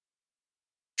film.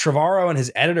 Trevorrow and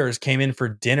his editors came in for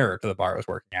dinner to the bar I was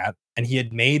working at, and he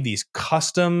had made these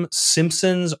custom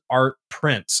Simpsons art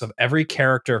prints of every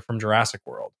character from Jurassic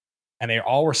World. And they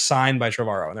all were signed by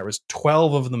Trevorrow, and there was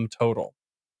 12 of them total.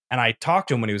 And I talked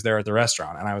to him when he was there at the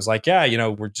restaurant, and I was like, yeah,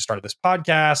 we just started this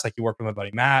podcast. Like, you worked with my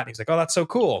buddy Matt. And he's like, oh, that's so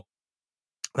cool.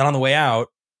 Then on the way out,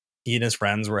 he and his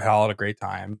friends were all had a great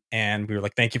time. And we were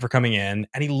like, thank you for coming in.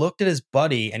 And he looked at his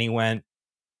buddy and he went,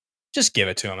 just give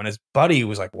it to him. And his buddy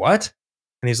was like, what?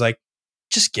 And he's like,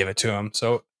 just give it to him.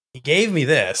 So he gave me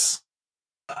this.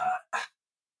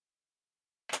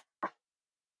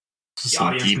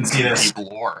 Some deep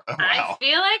lore. Wow. I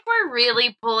feel like we're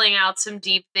really pulling out some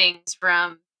deep things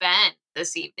from Ben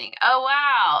this evening. Oh,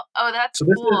 wow. Oh, that's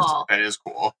cool. That is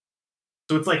cool.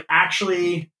 So it's like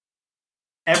actually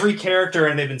every character,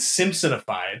 and they've been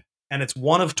Simpsonified, and it's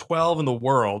one of 12 in the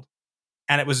world.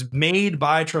 And it was made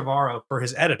by Trevorrow for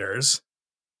his editors.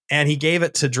 And he gave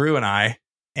it to Drew and I.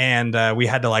 And we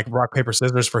had to like rock, paper,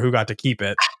 scissors for who got to keep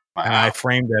it. Wow. And I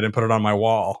framed it and put it on my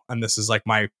wall. And this is like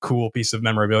my cool piece of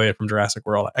memorabilia from Jurassic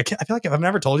World. I feel like I've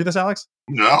never told you this, Alex.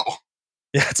 No.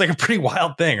 Yeah, it's like a pretty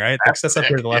wild thing, right? That's up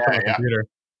here to the left of my computer.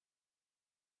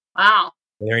 Wow.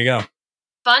 There you go.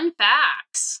 Fun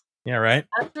facts. Yeah, right?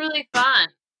 That's really fun.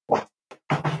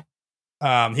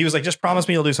 He was like, just promise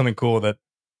me you'll do something cool with it.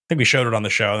 I think we showed it on the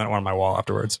show, and then it went on my wall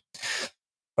afterwards.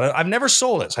 But I've never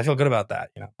sold it, so I feel good about that.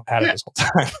 I've had it this whole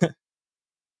time.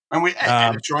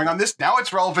 And it's showing on this. Now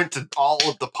it's relevant to all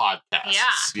of the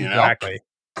podcasts. Yeah. Exactly.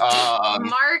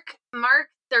 Mark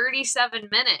 37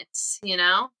 minutes,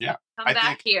 Yeah. Come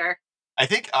back here. I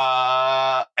think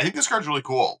this card's really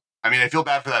cool. I mean, I feel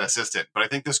bad for that assistant, but I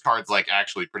think this card's like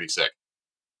actually pretty sick.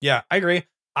 Yeah, I agree.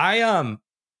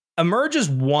 Emerge is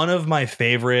one of my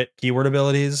favorite keyword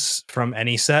abilities from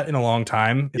any set in a long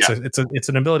time. It's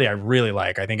an ability I really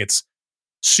like. I think it's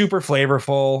super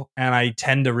flavorful, and I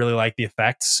tend to really like the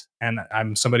effects. And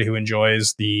I'm somebody who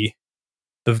enjoys the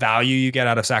value you get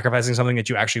out of sacrificing something that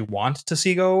you actually want to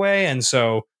see go away. And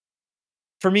so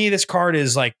for me, this card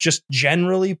is like just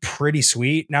generally pretty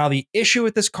sweet. Now, the issue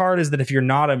with this card is that if you're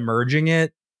not emerging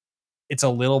it, it's a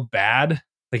little bad.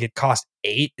 Like, it costs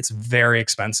 8. It's very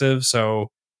expensive. So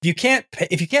if you can't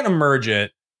emerge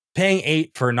it, paying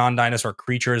 8 for non-dinosaur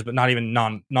creatures, but not even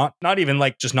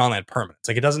like just non-land permanents.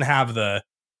 Like, it doesn't have the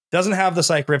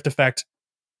Psych Rift effect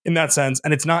in that sense,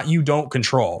 and it's not you don't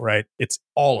control, right? It's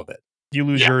all of it. You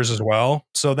lose yours as well,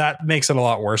 so that makes it a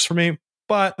lot worse for me.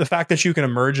 But the fact that you can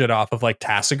emerge it off of like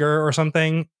Tassiger or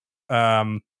something,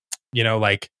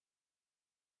 like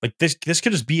this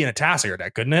could just be in a Tassiger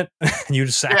deck, couldn't it? You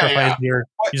just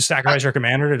sacrifice your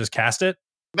commander to just cast it.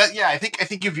 But yeah, I think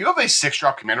if you have a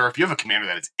 6-drop commander, or if you have a commander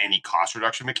that is any cost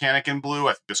reduction mechanic in blue,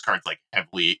 I think this card's like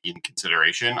heavily in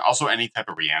consideration. Also, any type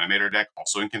of reanimator deck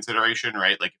also in consideration,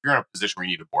 right? Like, if you're in a position where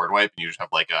you need a board wipe and you just have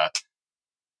like a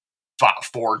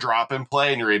 4-drop in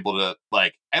play, and you're able to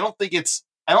like, I don't think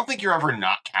you're ever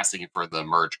not casting it for the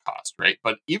merge cost, right?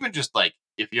 But even just like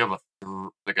if you have a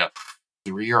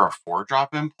 3 or a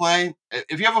 4-drop in play,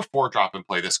 if you have a 4-drop in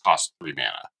play, this costs 3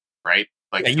 mana, right?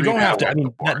 Like, you don't have to. I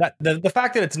mean, the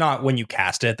fact that it's not when you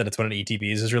cast it, that it's when it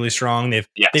ETBs is really strong. They've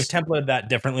templated that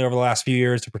differently over the last few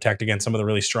years to protect against some of the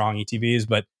really strong ETBs.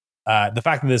 But the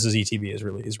fact that this is ETB is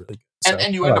really good. So,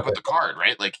 and you end up with the card,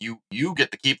 right? Like, you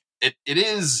get to keep it. It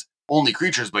is only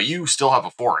creatures, but you still have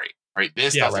a 4/8, right?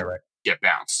 This doesn't get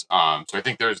bounced. So I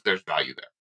think there's value there.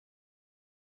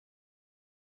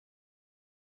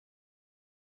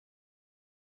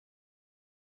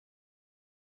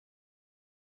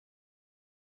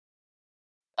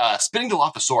 Spinning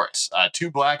Dilophosaurus, 2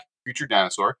 black creature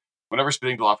dinosaur. Whenever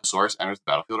Spinning Dilophosaurus enters the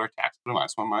battlefield or attacks, put a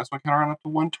 -1/-1 counter on up to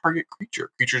 1 target creature.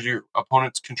 Creatures your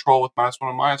opponents control with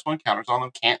 -1/-1 counters on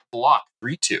them can't block.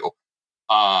 3/2.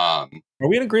 Are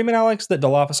we in agreement, Alex, that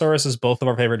Dilophosaurus is both of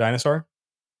our favorite dinosaur?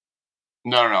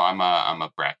 No. I'm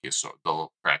a Brachiosaur, the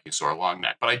Brachiosaur long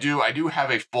neck, but I do have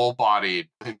a full bodied,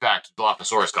 in fact,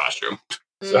 Dilophosaurus costume.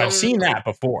 So I've seen that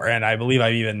before, and I believe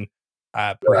I've even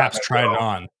perhaps tried it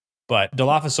on. But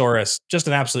Dilophosaurus, just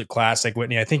an absolute classic.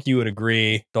 Whitney, I think you would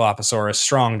agree. Dilophosaurus,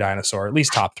 strong dinosaur, at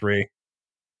least top 3.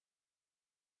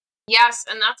 Yes,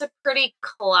 and that's a pretty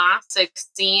classic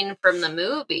scene from the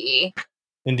movie.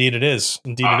 Indeed, it is.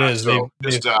 Indeed, it is. So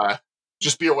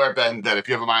just be aware, Ben, that if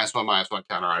you have a -1/-1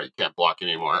 counter on it, you can't block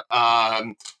anymore. So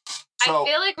I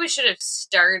feel like we should have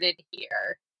started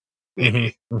here.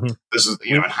 maybe this is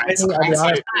in hindsight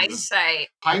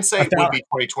would be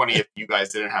 2020 if you guys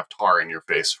didn't have tar in your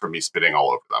face from me spitting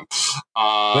all over them.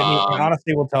 Whitney, I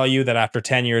honestly will tell you that after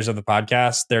 10 years of the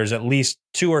podcast, there's at least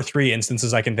 2 or 3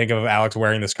 instances I can think of Alex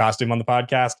wearing this costume on the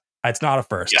podcast. It's not a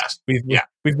first. Yes.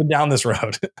 We've been down this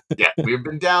road. Yeah, we've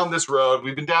been down this road.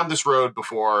 We've been down this road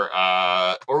before,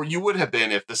 or you would have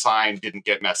been if the sign didn't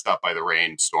get messed up by the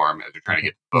rainstorm as you're trying to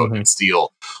get to the boat and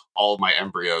steal all of my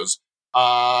embryos.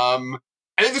 I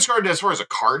think this card, as far as a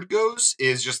card goes,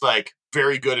 is just like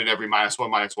very good in every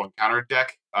 -1/-1 counter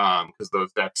deck, because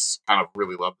those decks kind of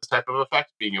really love this type of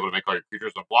effect, being able to make all your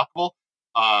creatures unblockable.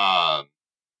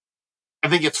 I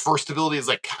think its first ability is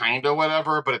like kind of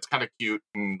whatever, but it's kind of cute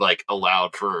and like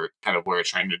allowed for kind of what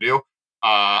it's trying to do.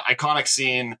 Iconic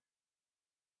scene.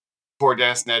 Poor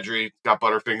Dennis Nedry got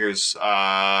Butterfingers.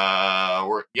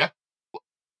 Yeah.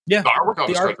 The artwork on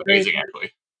this card's amazing,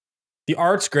 actually. The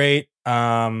art's great.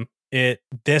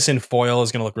 This in foil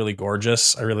is going to look really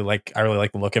gorgeous. I really like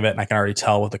the look of it, and I can already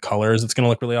tell with the colors it's going to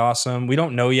look really awesome. We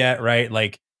don't know yet, right?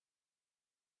 Like,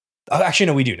 actually,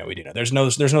 no, we do know. There's no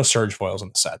surge foils in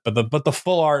the set, but the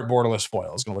full art borderless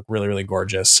foil is going to look really, really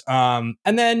gorgeous. And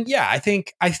then I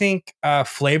think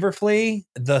Flavorfully,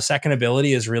 the second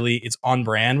ability is it's on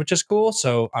brand, which is cool.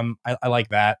 So I like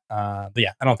that. But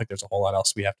yeah, I don't think there's a whole lot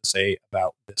else we have to say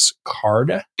about this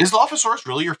card. Is Dilophosaurus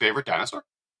really your favorite dinosaur?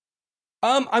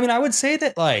 I mean, I would say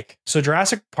that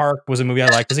Jurassic Park was a movie I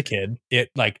liked as a kid. It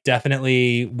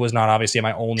definitely was not obviously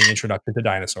my only introduction to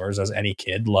dinosaurs, as any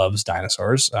kid loves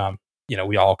dinosaurs.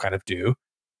 We all kind of do.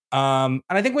 And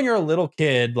I think when you're a little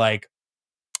kid,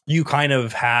 you kind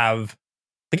of have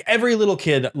every little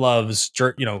kid loves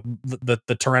the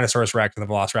Tyrannosaurus Rex and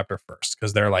the Velociraptor first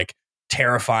because they're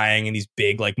terrifying and these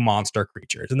big monster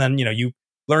creatures, and then you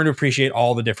learn to appreciate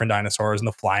all the different dinosaurs and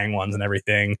the flying ones and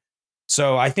everything.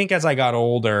 So I think as I got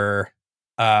older,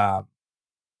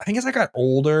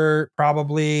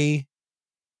 probably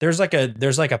there's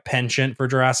a penchant for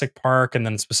Jurassic Park, and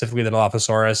then specifically the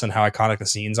Dilophosaurus and how iconic the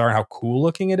scenes are and how cool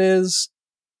looking it is.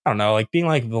 I don't know, being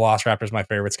Velociraptor is my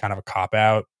favorite. It's kind of a cop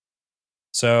out.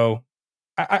 So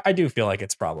I do feel like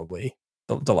it's probably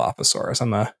the Dilophosaurus.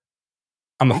 I'm a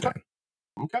fan.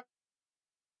 Okay.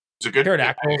 It's a good.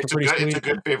 It's a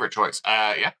good favorite choice.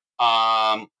 Yeah.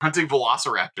 Hunting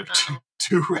Velociraptor,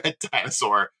 2 red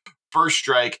dinosaur. First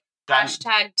strike.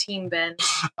 Hashtag Team Ben.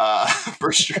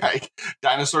 First strike.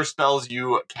 Dinosaur spells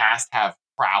you cast have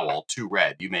Prowl, 2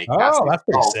 red. You may cast that's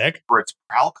pretty sick. For its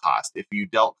Prowl cost. If you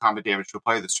dealt combat damage to a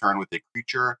player this turn with a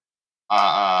creature,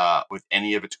 with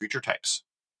any of its creature types.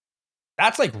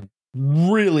 That's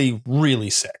really, really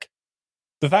sick.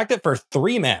 The fact that for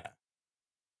 3 mana,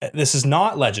 this is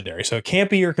not legendary, so it can't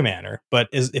be your commander, but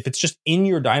if it's just in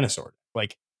your dinosaur,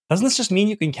 doesn't this just mean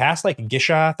you can cast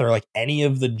Gishath or any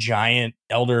of the giant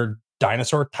elder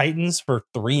dinosaur titans for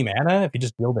 3 mana if you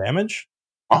just deal damage?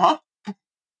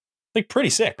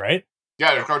 Pretty sick, right?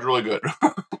 Yeah, this card's really good.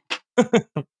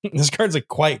 This card's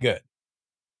quite good.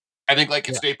 I think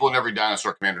it's staple in every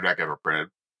dinosaur commander deck ever printed.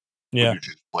 Yeah, you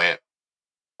just play it,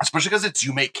 especially because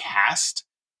you may cast.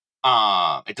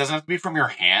 It doesn't have to be from your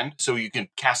hand, so you can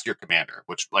cast your commander,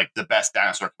 which the best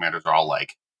dinosaur commanders are all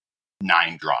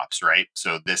 9 drops, right?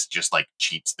 So this just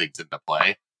cheats things into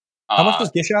play. How much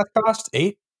does Gishath cost?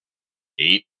 8?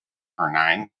 8 or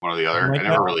 9, one or the other. I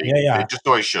never really. It just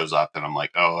always shows up, and I'm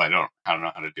oh, I don't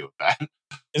know how to deal with that.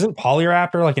 Isn't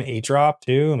Polyraptor an 8 drop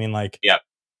too? I mean, Yep.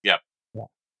 Yeah.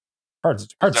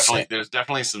 There's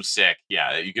definitely some sick.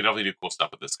 Yeah, you can definitely do cool stuff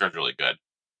with this. This card's really good.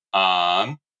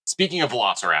 Speaking of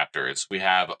Velociraptors, we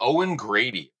have Owen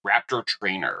Grady, Raptor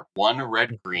Trainer, 1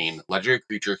 red-green, legendary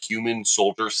creature, human,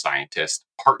 soldier, scientist,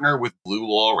 partner with Blue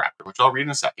Loyal Raptor, which I'll read in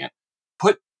a second.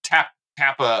 Tap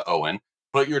Owen,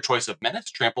 put your choice of menace,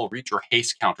 trample, reach, or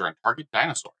haste counter on target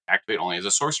dinosaur. Activate only as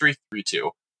a sorcery, 3/2.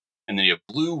 And then you have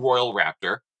Blue Royal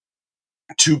Raptor,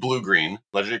 2 blue-green,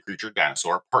 legendary creature,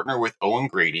 dinosaur, partner with Owen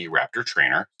Grady, Raptor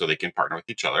Trainer, so they can partner with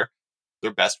each other.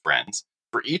 They're best friends.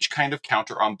 For each kind of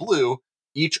counter on blue,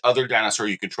 each other dinosaur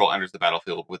you control enters the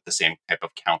battlefield with the same type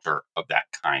of counter of that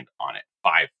kind on it.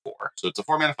 5/4. So it's a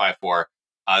 4 mana 5/4.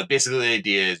 Basically, the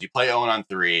idea is you play Owen on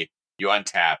 3, you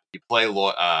untap, you play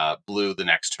blue the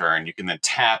next turn. You can then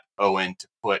tap Owen to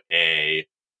put a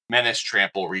menace,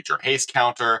 trample, reach, or haste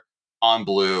counter on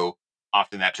blue.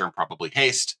 Often that turn probably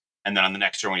haste. And then on the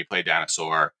next turn when you play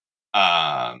dinosaur,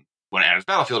 when it enters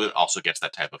battlefield, it also gets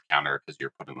that type of counter because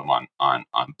you're putting them on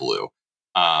blue.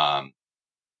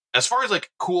 As far as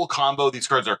like cool combo, these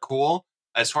cards are cool.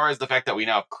 As far as the fact that we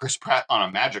now have Chris Pratt on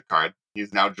a Magic card,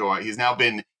 he's in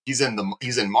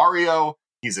Mario,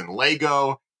 he's in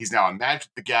Lego, he's now in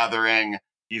Magic the Gathering.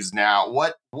 He's now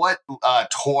what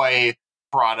toy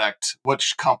product, what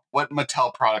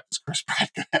Mattel product is Chris Pratt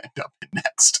going to end up in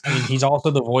next? I mean, he's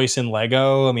also the voice in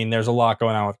Lego. I mean, there's a lot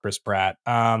going on with Chris Pratt.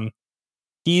 Yeah,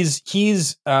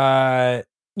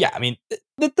 I mean,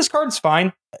 this card's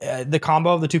fine. The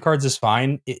combo of the two cards is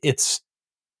fine. It's,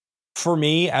 for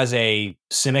me, as a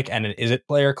Simic and an Izzet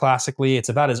player classically, it's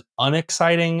about as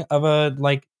unexciting of a,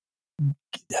 like,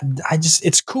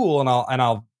 it's cool, and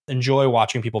I'll enjoy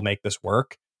watching people make this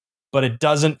work, but it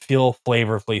doesn't feel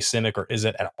flavorfully Simic or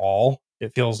Izzet at all.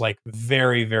 It feels like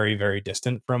very, very, very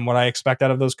distant from what I expect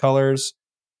out of those colors.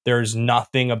 There's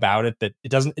nothing about it that it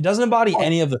doesn't embody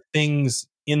any of the things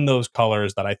in those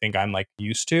colors that I think I'm like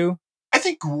used to. I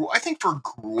think for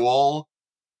Gruul,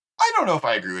 I don't know if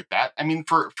I agree with that. I mean,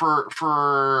 for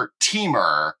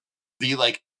Teamer,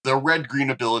 the red green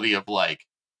ability of like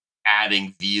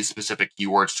adding these specific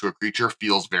keywords to a creature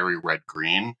feels very red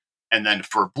green. And then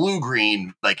for blue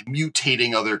green, like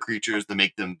mutating other creatures to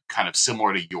make them kind of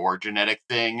similar to your genetic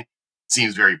thing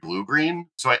seems very blue green.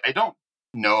 So I don't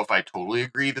know if I totally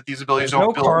agree that these abilities There's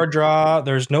don't no card draw,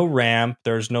 there's no ramp,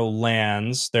 there's no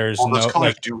lands, there's those no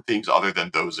colors do things other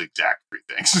than those exact three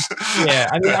things. Yeah,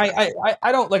 I mean,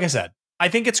 I don't, like I said, I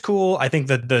think it's cool. I think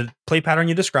that the play pattern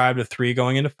you described of 3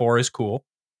 going into 4 is cool.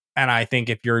 And I think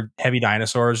if you're heavy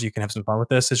dinosaurs, you can have some fun with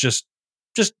this. It's just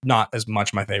not as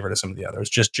much my favorite as some of the others.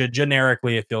 Just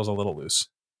generically, it feels a little loose.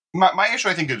 My issue,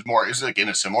 I think, is like in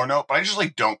a similar note, but I just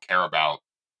like don't care about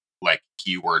like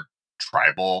keyword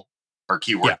tribal or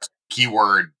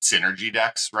keyword synergy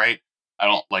decks, right? I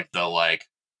don't like the like.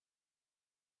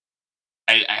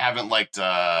 I haven't liked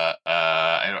I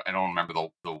don't remember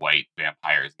the white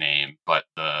vampire's name, but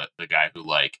the guy who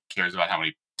like cares about how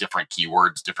many different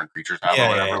keywords different creatures have or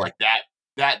whatever. Like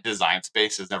that design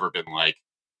space has never been like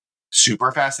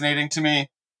super fascinating to me.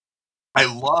 I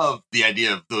love the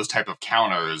idea of those type of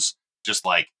counters. Just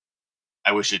like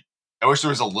I wish there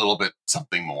was a little bit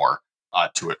something more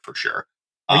to it for sure.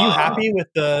 Are you happy with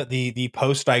the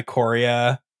post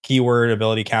Ikoria keyword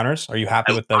ability counters? Are you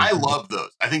happy with them? I love those.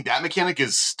 I think that mechanic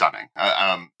is stunning.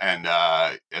 And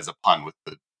as a pun with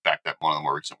the fact that one of the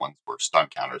more recent ones were stun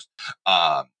counters,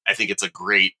 I think it's a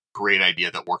great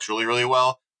idea that works really, really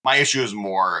well. My issue is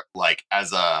more like as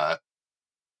the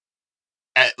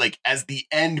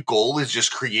end goal is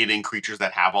just creating creatures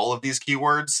that have all of these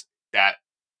keywords. That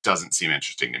doesn't seem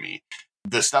interesting to me.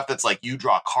 The stuff that's like you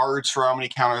draw cards for how many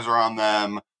counters are on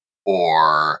them,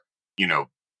 or you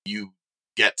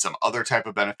get some other type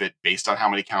of benefit based on how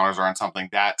many counters are on something.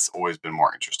 That's always been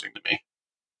more interesting to me.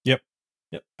 Yep,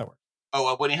 that works.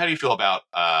 Oh, Whitney, how do you feel about?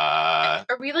 Are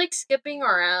we like skipping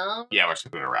around? Yeah, we're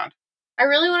skipping around. I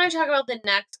really want to talk about the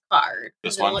next card.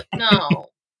 This one? No.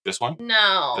 This one?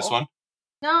 No. This one?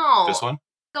 No. This one?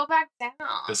 Go back down.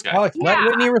 This guy. Alex, let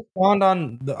Whitney respond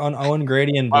on Owen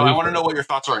Grady and Blue. I want to know what your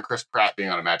thoughts are on Chris Pratt being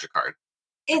on a Magic card.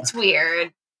 It's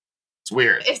weird. It's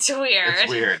weird. It's weird. It's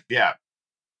weird. Yeah.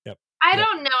 Yep. I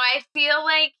don't know. I feel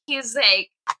like he's like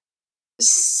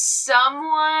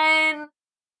someone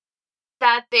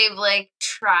that they've like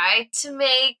tried to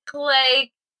make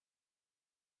like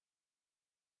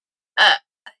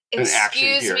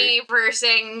excuse me for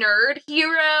saying nerd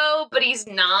hero, but he's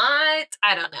not.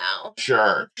 I don't know.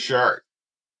 Sure.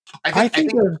 I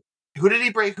think who did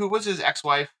he break? Who was his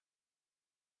ex-wife?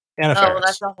 Anna Faris. Oh,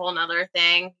 that's a whole nother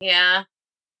thing. Yeah.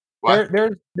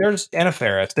 There's Anna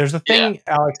Faris. There's the thing,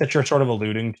 Alex, that you're sort of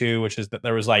alluding to, which is that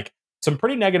there was like some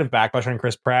pretty negative backlash on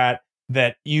Chris Pratt.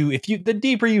 That the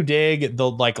deeper you dig, the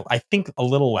like, I think a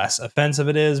little less offensive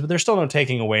it is, but there's still no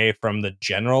taking away from the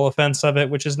general offense of it,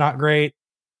 which is not great.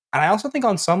 And I also think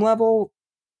on some level,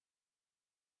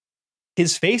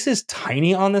 his face is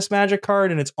tiny on this Magic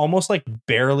card, and it's almost like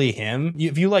barely him.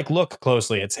 If you like look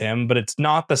closely, it's him, but it's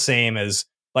not the same as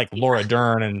like Laura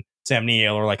Dern and Sam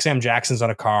Neill, or like Sam Jackson's on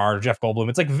a card, or Jeff Goldblum.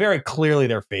 It's like very clearly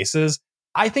their faces.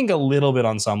 I think a little bit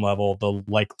on some level, the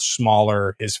like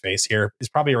smaller his face here is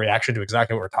probably a reaction to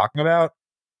exactly what we're talking about.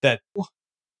 That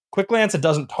quick glance, it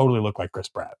doesn't totally look like Chris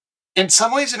Pratt. In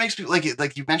some ways, it makes me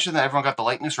like you mentioned that everyone got the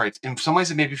likeness rights. In some ways,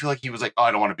 it made me feel like he was like, "Oh,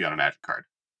 I don't want to be on a Magic card."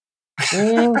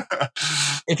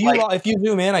 If you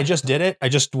zoom in, I just did it. I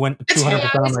just went 200% on my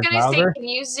browser. I was gonna say, can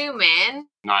you zoom in?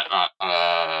 Not.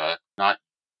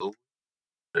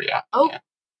 Yeah. Oh. Yeah.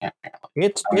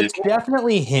 It's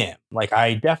definitely him. Like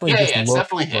I definitely just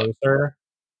looked definitely closer.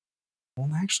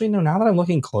 Well, actually, no. Now that I'm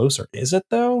looking closer, is it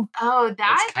though? Oh,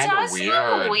 that does weird.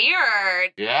 look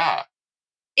weird. Yeah.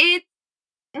 It.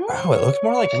 Oh, it looks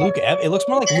more like Luke. It looks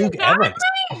more like Luke Evans.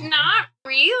 Might not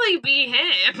really be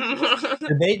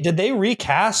him. Did they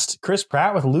recast Chris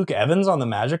Pratt with Luke Evans on the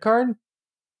Magic card?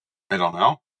 I don't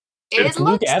know. It's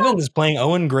Luke Evans is playing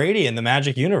Owen Grady in the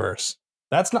Magic universe.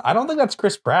 That's not. I don't think that's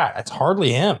Chris Pratt. It's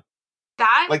hardly him.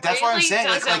 That like that's really what I'm saying.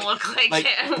 Doesn't look like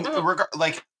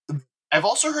him. I've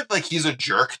also heard like he's a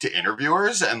jerk to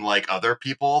interviewers and like other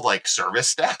people, like service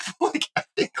staff. Like I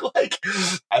think like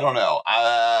I don't know.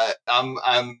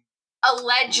 I'm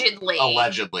allegedly.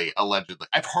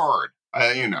 I've heard. All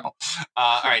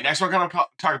right, next we're going to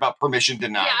talk about permission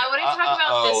denied. Yeah, I want to talk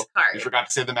about this card. You forgot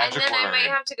to say the magic word. And then I might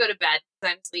have to go to bed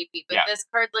because I'm sleepy, but this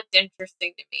card looked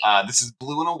interesting to me. This is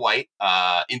blue and a white.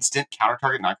 Instant counter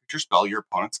target non-creature spell. Your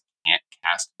opponents can't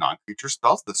cast non-creature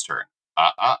spells this turn.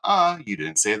 You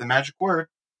didn't say the magic word.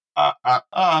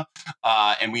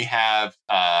 And we have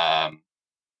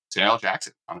Samuel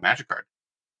Jackson on the magic card.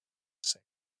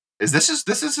 This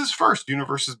is his first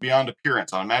Universes Beyond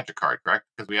appearance on a Magic card, correct?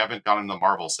 Because we haven't gotten the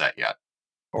Marvel set yet,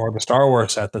 or the Star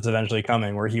Wars set that's eventually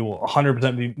coming, where he will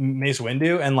 100% be Mace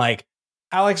Windu. And like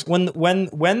Alex, when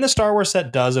the Star Wars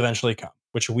set does eventually come,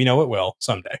 which we know it will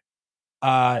someday,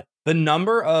 the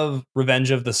number of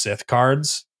Revenge of the Sith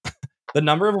cards, the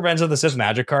number of Revenge of the Sith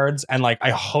Magic cards, and like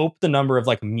I hope the number of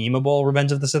like memeable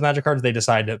Revenge of the Sith Magic cards they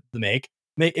decide to make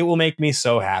it will make me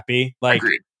so happy. Like.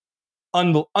 Agreed.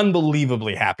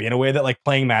 Unbelievably happy in a way that like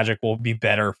playing Magic will be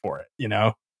better for it, you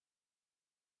know?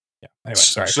 Yeah. Anyway,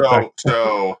 sorry.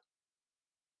 So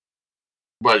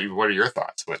what are your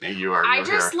thoughts, Whitney? I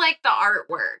just like the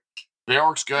artwork. The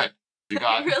artwork's good.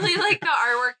 I really like the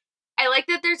artwork. I like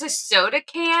that there's a soda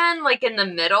can like in the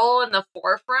middle in the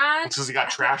forefront. Because he got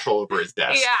trash all over his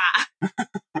desk. Yeah.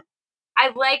 I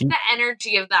like the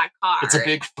energy of that card. It's a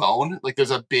big phone. Like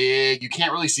there's a big, you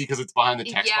can't really see because it's behind the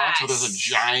text box, but there's a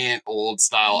giant old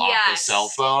style office cell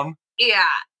phone. Yeah.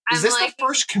 Is this the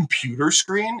first computer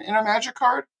screen in a Magic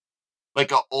card?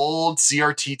 Like an old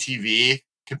CRT TV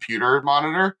computer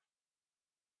monitor?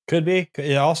 Could be.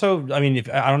 It also, I mean,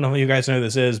 I don't know if you guys know who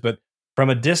this is, but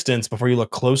from a distance, before you look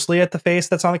closely at the face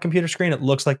that's on the computer screen, it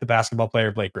looks like the basketball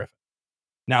player Blake Griffin.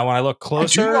 Now, when I look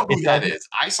closer, I do know who that is.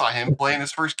 I saw him playing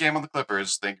his first game on the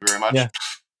Clippers. Thank you very much. Yeah.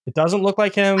 It doesn't look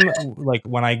like him, like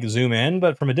when I zoom in,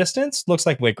 but from a distance, looks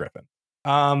like Blake Griffin.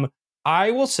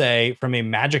 I will say, from a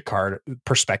Magic card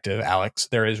perspective, Alex,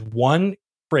 there is one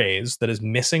phrase that is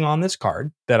missing on this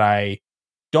card that I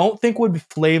don't think would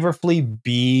flavorfully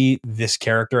be this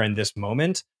character in this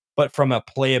moment, but from a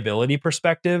playability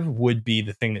perspective, would be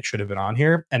the thing that should have been on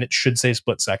here, and it should say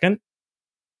split second.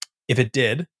 If it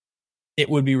did, it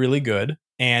would be really good,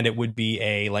 and it would be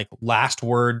a like last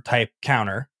word type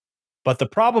counter. But the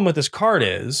problem with this card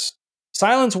is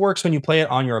silence works when you play it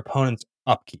on your opponent's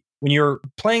upkeep. When you're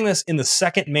playing this in the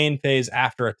second main phase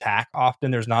after attack,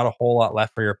 often there's not a whole lot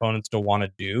left for your opponents to want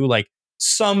to do. Like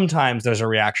sometimes there's a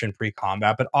reaction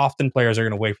pre-combat, but often players are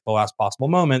going to wait for the last possible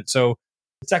moment. So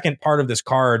the second part of this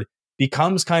card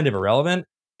becomes kind of irrelevant,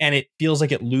 and it feels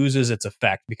like it loses its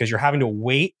effect because you're having to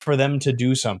wait for them to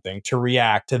do something, to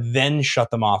react, to then shut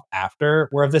them off after.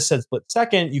 Where if this said split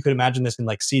second, you could imagine this in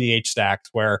like CDH stacks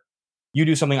where you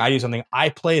do something, I do something, I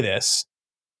play this,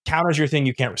 counters your thing,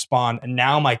 you can't respond, and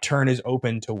now my turn is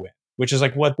open to win, which is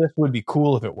like what this would be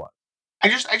cool if it was. I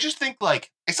just think like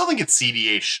I still think it's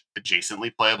CDH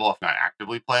adjacently playable, if not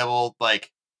actively playable.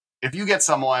 Like if you get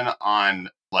someone on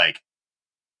like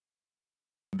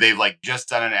they've like just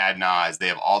done an ad naz, they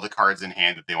have all the cards in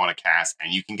hand that they want to cast,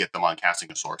 and you can get them on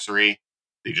casting a sorcery.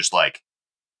 They just like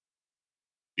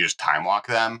you just time walk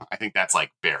them. I think that's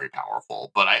like very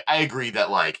powerful. But I agree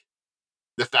that like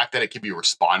the fact that it can be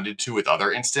responded to with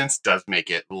other instants does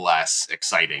make it less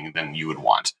exciting than you would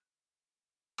want.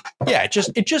 Yeah, it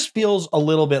just feels a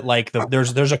little bit like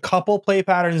there's a couple play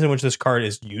patterns in which this card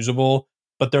is usable,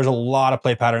 but there's a lot of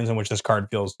play patterns in which this card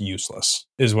feels useless,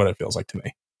 is what it feels like to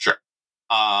me. Sure.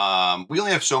 We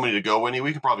only have so many to go, Winnie.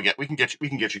 We can get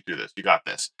you through this. You got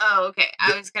this. Oh, okay.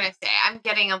 I was gonna say I'm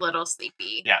getting a little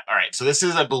sleepy. Yeah. All right. So this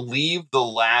is, I believe, the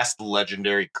last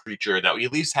legendary creature that we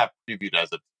at least have previewed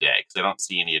as of today, because I don't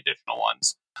see any additional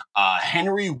ones.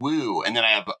 Henry Wu, and then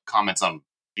I have comments on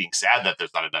being sad that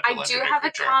there's not enough. I do have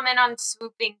a comment on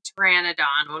Swooping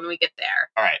Pteranodon when we get there.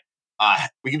 All right.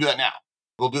 We can do that now.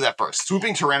 We'll do that first.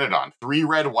 Swooping Pteranodon, 3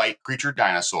 red white creature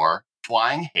dinosaur,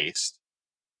 flying haste.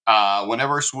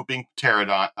 Whenever a swooping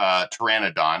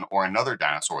pteranodon or another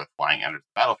dinosaur with flying enters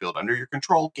the battlefield under your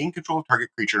control, gain control of target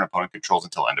creature and opponent controls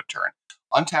until end of turn.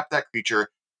 Untap that creature.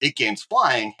 It gains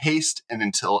flying, haste, and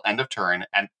until end of turn.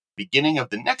 And beginning of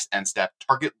the next end step,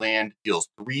 target land deals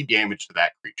 3 damage to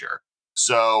that creature.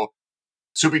 So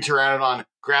Super Pteranodon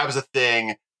grabs a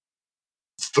thing,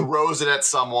 throws it at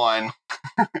someone,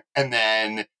 and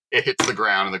then it hits the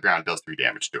ground, and the ground does 3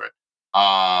 damage to it.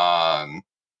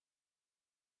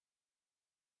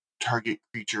 Target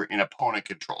creature in opponent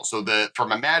control. So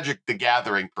from a Magic the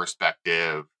Gathering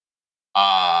perspective,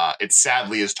 it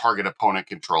sadly is target opponent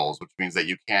controls, which means that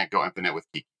you can't go infinite with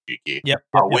Kiki. Yep.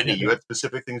 Whitney, you had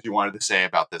specific things you wanted to say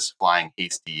about this flying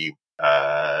hasty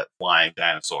flying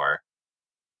dinosaur.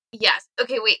 Yes.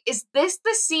 Okay, wait. Is this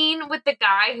the scene with the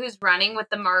guy who's running with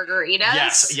the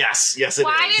margaritas? Yes, it is.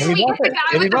 Why didn't we get the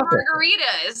guy with the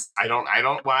margaritas? I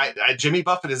don't. Why? Jimmy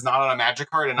Buffett is not on a Magic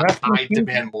card, and I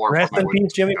demand more. Rest in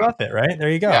peace, Jimmy Buffett. Right there,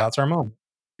 you go. Yeah. That's our moment.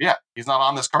 Yeah, he's not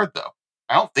on this card though.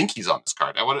 I don't think he's on this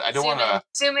card. I don't want to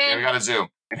zoom in. Yeah, we got to zoom.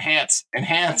 Enhance.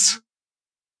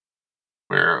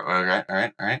 Where? All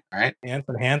right.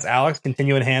 Enhance. Alex,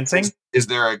 continue enhancing. Is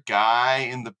there a guy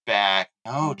in the back?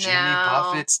 No, Jimmy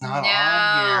Buffett's not on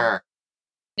here.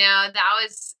 No, that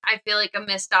was, I feel like, a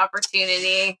missed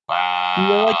opportunity. Wow. I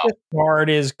feel like this card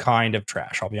is kind of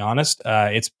trash, I'll be honest.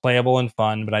 It's playable and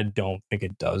fun, but I don't think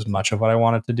it does much of what I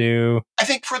want it to do. I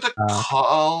think for the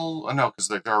no, because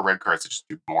there are red cards that just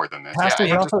do more than this.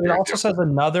 It also says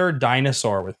another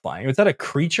dinosaur with flying. If it's a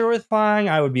creature with flying,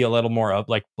 I would be a little more up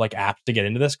like apt to get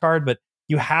into this card, but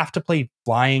you have to play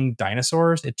flying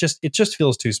dinosaurs. It just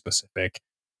feels too specific.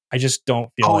 I just don't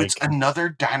feel like... it's another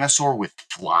dinosaur with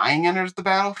flying enters the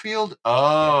battlefield?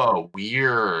 Oh,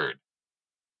 weird.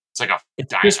 It's like a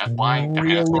flying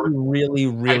dinosaur.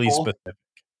 Really specific.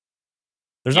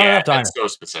 There's not enough dinosaurs. It's so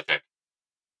specific.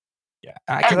 Yeah,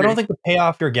 because I don't think the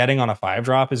payoff you're getting on a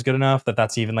 5-drop is good enough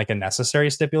that's even like a necessary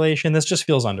stipulation. This just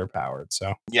feels underpowered.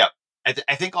 So yeah, I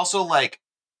think also like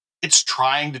it's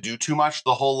trying to do too much.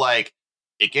 The whole like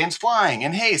it gains flying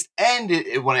and haste, and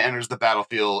when it enters the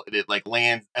battlefield, it like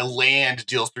land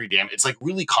deals 3 damage. It's like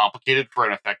really complicated for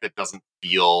an effect that doesn't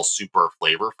feel super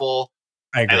flavorful.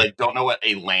 I agree. I don't know what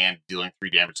a land dealing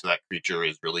 3 damage to that creature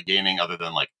is really gaining, other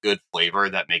than like good flavor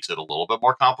that makes it a little bit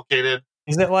more complicated.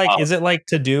 Is it like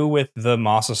to do with the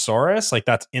Mosasaurus? Like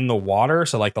that's in the water,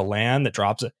 so like the land that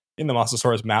drops it in the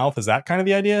Mosasaurus mouth. Is that kind of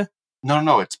the idea?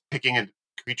 No, it's picking a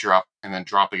creature up and then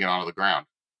dropping it onto the ground,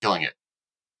 killing it.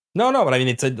 No, but I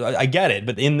mean, I get it,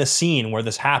 but in the scene where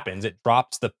this happens, it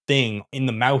drops the thing in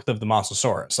the mouth of the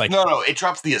Mosasaurus. Like, no, it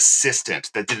drops the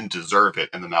assistant that didn't deserve it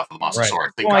in the mouth of the Mosasaurus. Right.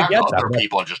 They grabbed other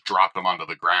people and just dropped them onto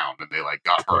the ground, and they like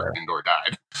got hurt and or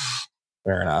died.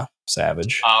 Fair enough.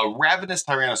 Savage. Ravenous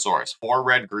Tyrannosaurus, 4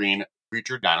 red-green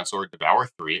creature dinosaur, devour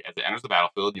 3. As it enters the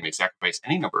battlefield, you may sacrifice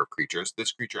any number of creatures.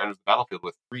 This creature enters the battlefield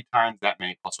with 3 times that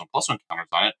many +1/+1 counters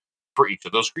on it for each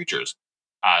of those creatures.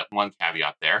 One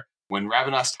caveat there. When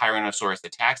Ravenous Tyrannosaurus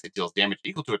attacks, it deals damage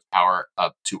equal to its power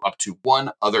up to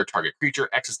 1 other target creature.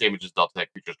 Excess damage is dealt to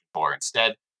that creature's controller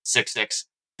instead. 6/6.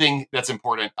 Thing that's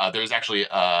important. There's actually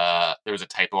there's a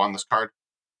typo on this card.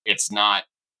 It's not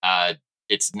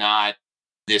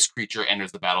this creature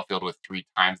enters the battlefield with 3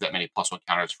 times that many +1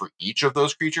 counters for each of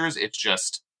those creatures. It's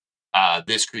just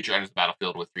this creature enters the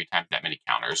battlefield with 3 times that many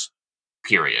counters.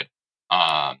 Period.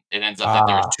 It ends up that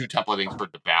there's 2 templatings for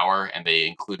Devour, and they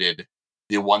included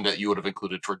the one that you would have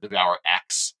included for Devour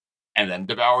X, and then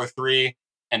Devour 3,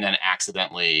 and then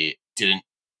accidentally didn't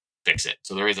fix it.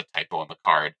 So there is a typo on the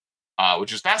card,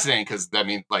 which is fascinating because that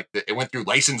means like it went through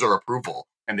license or approval,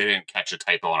 and they didn't catch a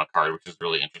typo on a card, which is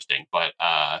really interesting. But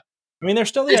I mean, there's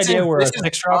still the idea where this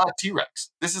is not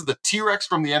T-Rex. This is the T-Rex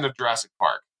from the end of Jurassic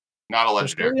Park, not a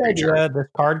legendary creature. This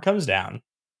card comes down.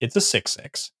 It's a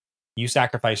 6/6. You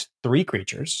sacrifice 3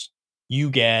 creatures. You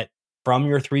get from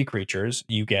your 3 creatures,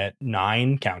 you get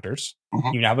 9 counters.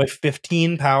 Mm-hmm. You now have a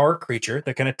 15 power creature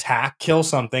that can attack, kill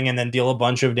something, and then deal a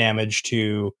bunch of damage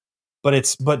to.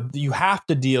 But you have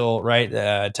to deal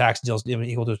attacks deals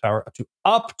equal to its power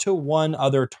up to 1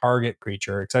 other target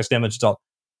creature. Excess damage dealt.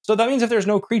 So that means if there's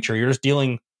no creature, you're just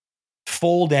dealing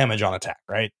full damage on attack,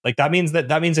 right? Like that means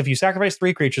if you sacrifice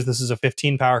 3 creatures, this is a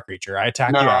 15 power creature. I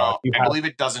attack you. I believe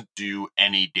it doesn't do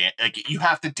any damage. Like you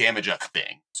have to damage a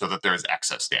thing so that there's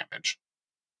excess damage.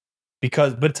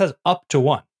 But it says up to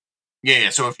 1.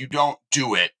 Yeah. So if you don't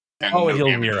do it, then it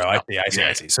heals 0.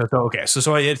 I see.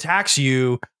 So it attacks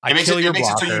you. It makes it so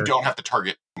you don't have to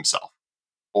target himself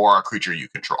or a creature you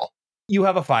control. You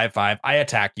have a 5/5. I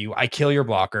attack you. I kill your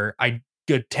blocker. I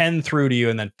get 10 through to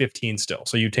you, and then 15 still.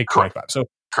 So you take 25. So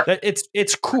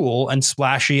It's cool and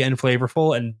splashy and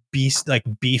flavorful and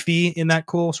beefy in that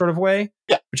cool sort of way.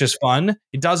 Yeah. Which is fun.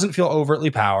 It doesn't feel overtly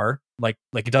power. Like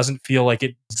it doesn't feel like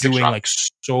it's doing like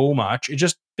so much. It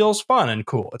just feels fun and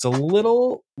cool. It's a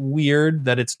little weird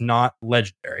that it's not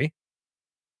legendary.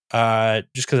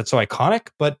 Just because it's so iconic,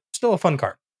 but still a fun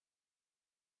card.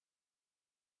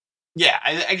 Yeah,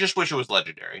 I just wish it was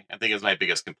legendary. I think is my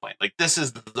biggest complaint. Like, this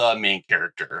is the main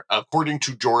character, according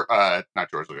to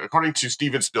according to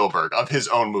Steven Spielberg of his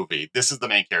own movie. This is the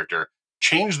main character.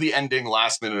 Change the ending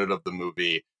last minute of the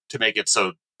movie to make it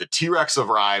so the T-Rex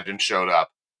arrived and showed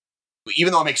up,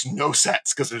 even though it makes no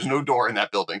sense because there's no door in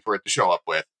that building for it to show up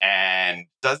with, and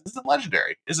isn't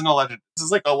legendary. Isn't a legend. This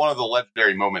is like one of the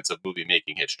legendary moments of movie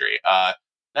making history.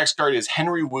 Next card is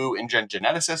Henry Wu, InGen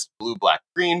Geneticist, blue, black,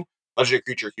 green. Legendary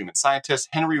creature, human scientist.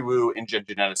 Henry Wu, InGen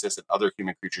Geneticist, and other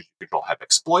human creatures you control have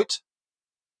exploit.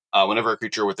 Whenever a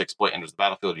creature with exploit enters the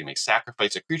battlefield, you may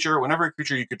sacrifice a creature. Whenever a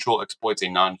creature you control exploits a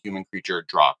non-human creature,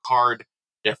 draw a card.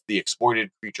 If the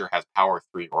exploited creature has power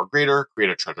 3 or greater, create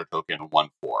a treasure token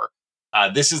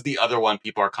 1/4. This is the other one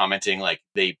people are commenting like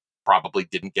they probably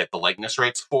didn't get the likeness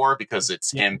rates for because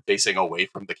it's him facing away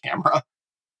from the camera.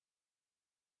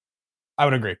 I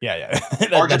would agree. Yeah.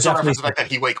 Or just a reference to the fact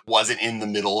that he wasn't in the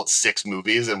middle 6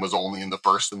 movies and was only in the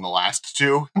first and the last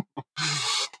 2.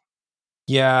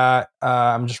 Yeah,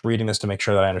 I'm just reading this to make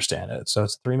sure that I understand it. So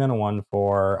it's 3 mana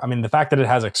 1/4. I mean, the fact that it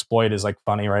has exploit is like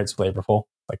funny, right? It's flavorful.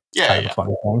 Like, it's kind of a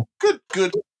funny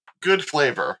thing. Good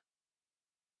flavor.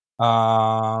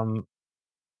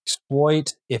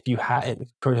 Exploit if you have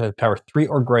power 3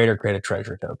 or greater, create a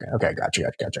treasure token. Okay,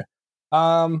 gotcha.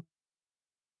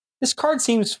 This card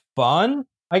seems fun,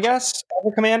 I guess,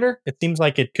 as a commander. It seems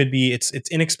like it could be. It's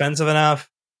inexpensive enough.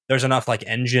 There's enough like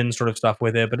engine sort of stuff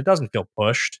with it, but it doesn't feel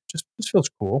pushed. Just feels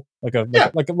cool, like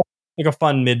a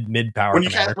fun mid power. When you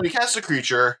cast a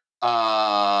creature,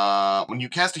 when you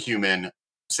cast a human,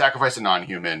 sacrifice a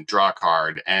non-human, draw a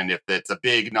card, and if it's a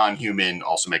big non-human,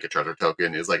 also make a treasure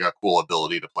token is like a cool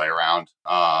ability to play around.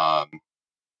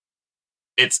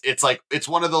 It's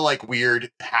one of the like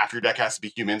weird half your deck has to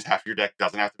be humans, half your deck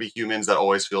doesn't have to be humans. That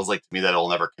always feels like to me that it'll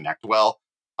never connect well.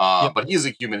 But he's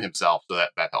a human himself, so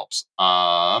that helps.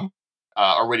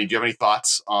 Already, do you have any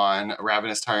thoughts on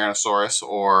Ravenous Tyrannosaurus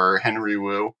or Henry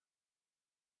Wu?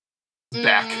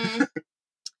 Back.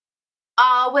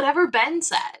 Whatever Ben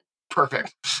said.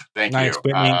 Perfect. Thank nice, you.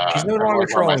 Whitney. She's no longer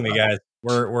trolling me, guys.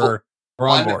 We're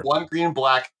on board. One green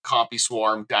black Compy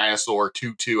Swarm dinosaur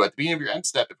 2/2. At the beginning of your end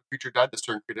step, if a creature died this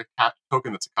turn, create a tapped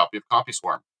token that's a copy of Compy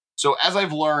Swarm. So as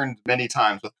I've learned many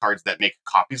times with cards that make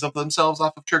copies of themselves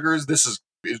off of triggers, this is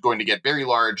going to get very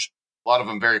large, a lot of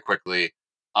them very quickly.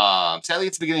 Sadly,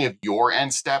 it's the beginning of your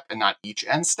end step and not each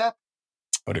end step.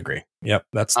 I would agree. Yep,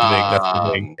 that's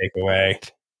the big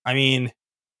takeaway. I mean,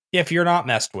 if you're not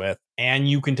messed with and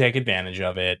you can take advantage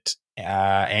of it,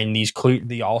 and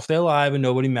they all stay alive and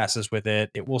nobody messes with it,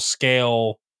 it will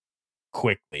scale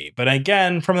quickly. But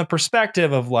again, from the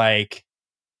perspective of like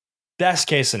best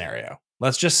case scenario,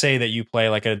 let's just say that you play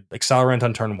like a accelerant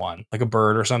on turn 1, like a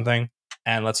bird or something.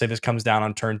 And let's say this comes down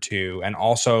on turn 2. And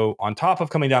also on top of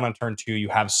coming down on turn 2, you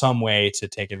have some way to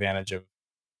take advantage of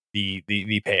the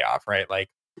payoff, right? Like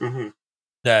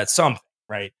that's something,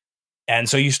 right? And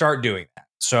so you start doing that.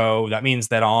 So that means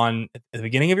that at the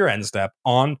beginning of your end step,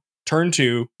 on turn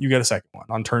 2, you get a second one.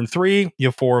 On turn 3, you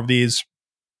have 4 of these.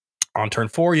 On turn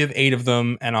 4, you have 8 of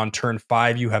them. And on turn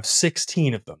 5, you have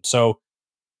 16 of them. So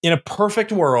in a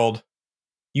perfect world,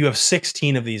 you have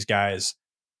 16 of these guys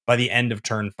by the end of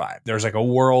turn 5. There's like a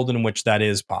world in which that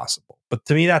is possible. But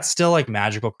to me, that's still like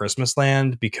magical Christmas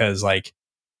land because like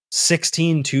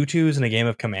 16 2/2s in a game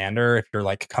of Commander, if you're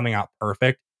like coming out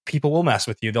perfect, people will mess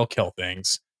with you. They'll kill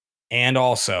things. And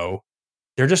also,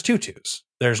 they're just 2/2s.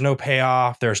 There's no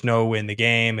payoff. There's no win the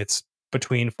game. It's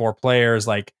between 4 players.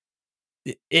 Like,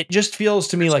 it just feels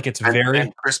to me like it's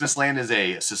very. Christmas Land is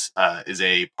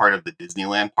a part of the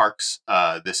Disneyland parks.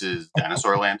 This is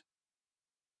Dinosaur Land.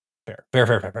 Fair.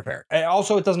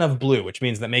 Also, it doesn't have blue, which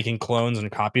means that making clones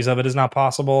and copies of it is not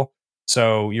possible.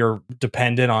 So you're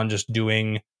dependent on just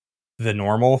doing the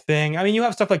normal thing. I mean, you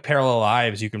have stuff like Parallel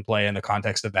Lives you can play in the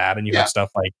context of that, and you have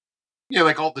stuff like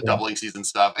like all the doubling season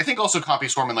stuff. I think also Compy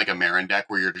Swarm in like a Marin deck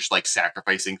where you're just like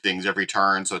sacrificing things every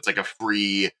turn, so it's like a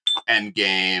free end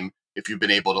game. If you've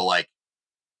been able to like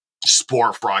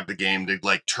Spore Frog the game to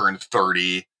like turn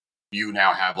 30, you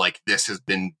now have like this has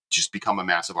been just become a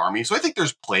massive army. So I think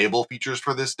there's playable features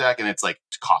for this deck, and it's like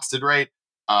costed right.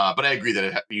 But I agree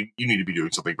that you need to be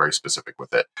doing something very specific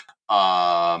with it.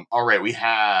 All right, we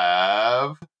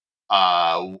have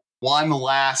one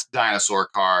last dinosaur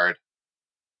card,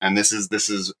 and this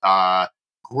is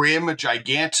Grim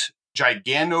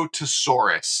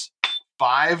Giganotosaurus,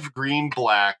 5 green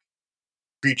black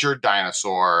creature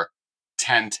dinosaur,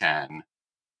 10/10.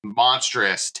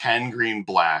 Monstrous, 10 green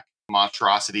black.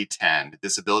 Monstrosity 10.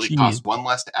 This ability costs 1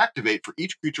 less to activate for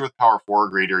each creature with power 4 or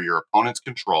greater your opponent's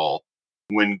control.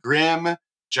 When Grim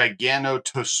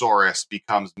Giganotosaurus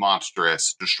becomes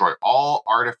monstrous, destroy all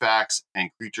artifacts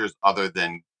and creatures other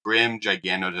than Grim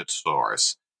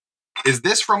Giganotosaurus. Is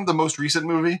this from the most recent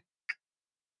movie?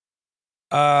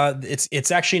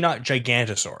 It's actually not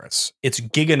Gigantosaurus. It's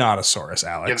Giganotosaurus,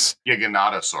 Alex.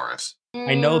 Giganotosaurus.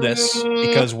 I know this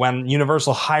because when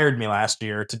Universal hired me last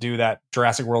year to do that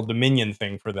Jurassic World Dominion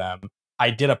thing for them,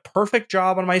 I did a perfect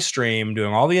job on my stream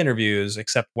doing all the interviews,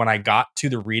 except when I got to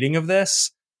the reading of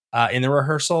this in the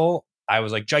rehearsal, I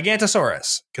was like,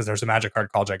 Gigantosaurus, because there's a magic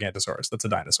card called Gigantosaurus. That's a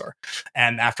dinosaur.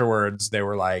 And afterwards, they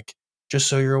were like, just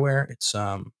so you're aware, it's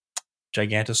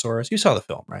Gigantosaurus. You saw the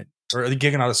film, right? Or the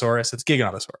Giganotosaurus. It's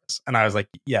Giganotosaurus. And I was like,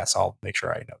 yes, I'll make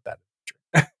sure I know that.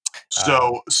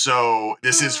 So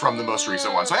this is from the most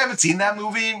recent one. So I haven't seen that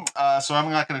movie, so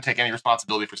I'm not going to take any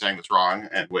responsibility for saying this wrong.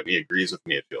 And Whitney agrees with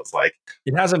me. It feels like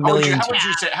it has a million.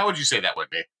 How would you say that,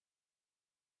 Whitney?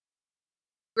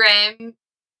 Grim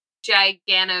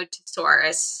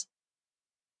Giganotosaurus.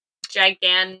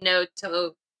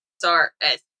 Giganotosaurus.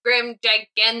 Grim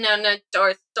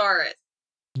Giganotosaurus.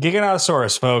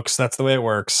 Giganotosaurus, folks. That's the way it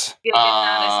works.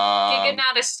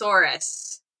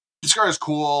 Giganotosaurus. This card is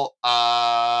cool.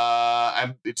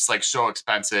 It's like so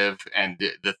expensive, and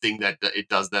the thing that it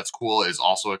does that's cool is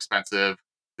also expensive.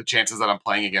 The chances that I'm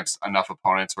playing against enough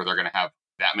opponents where they're going to have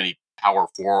that many power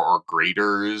 4 or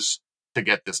greaters to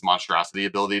get this monstrosity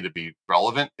ability to be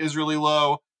relevant is really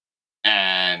low,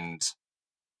 and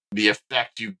the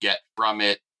effect you get from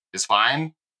it is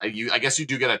fine. I guess you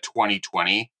do get a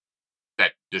 20/20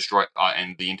 that destroy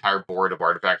and the entire board of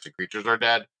artifacts and creatures are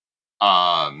dead.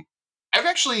 I've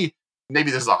actually,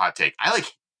 maybe this is a hot take, I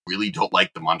really don't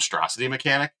like the monstrosity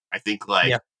mechanic. I think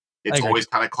it's always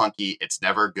kind of clunky. It's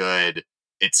never good.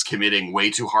 It's committing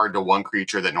way too hard to one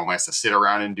creature that normally has to sit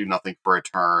around and do nothing for a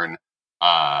turn.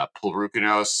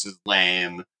 Pluruknos is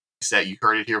lame. You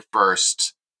heard it here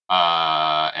first.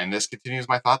 And this continues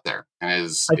my thought there. And I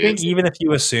think even if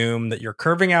you assume that you're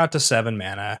curving out to 7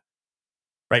 mana,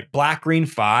 right? Black, green,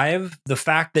 5. The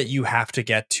fact that you have to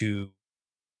get to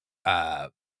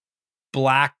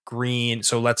black, green.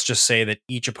 So let's just say that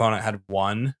each opponent had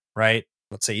 1, right?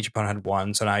 Let's say each opponent had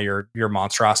 1. So now your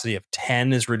monstrosity of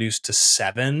 10 is reduced to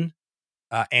 7.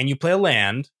 And you play a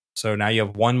land. So now you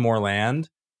have 1 more land.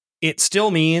 It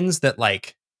still means that,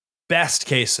 best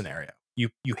case scenario, you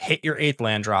hit your 8th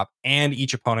land drop and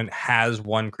each opponent has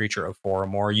 1 creature of 4 or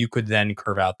more. You could then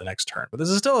curve out the next turn. But this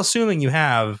is still assuming you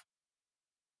have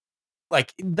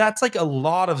that's a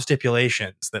lot of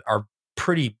stipulations that are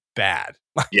pretty bad.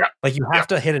 Yeah. You have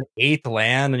to hit an 8th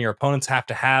land and your opponents have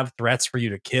to have threats for you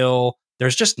to kill.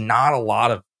 There's just not a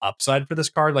lot of upside for this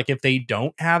card. If they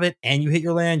don't have it and you hit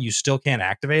your land, you still can't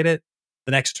activate it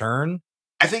the next turn.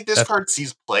 I think this card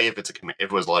sees play if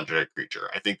it was a legendary creature.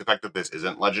 I think the fact that this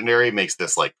isn't legendary makes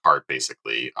this card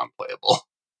basically unplayable.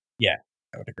 Yeah,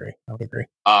 I would agree.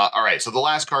 All right, so the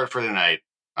last card for tonight,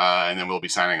 and then we'll be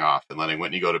signing off and letting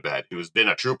Whitney go to bed, who's been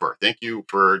a trooper. Thank you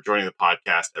for joining the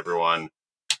podcast, everyone.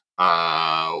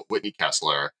 Whitney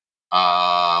Kessler.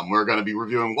 We're going to be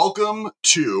reviewing Welcome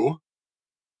to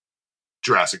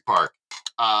Jurassic Park.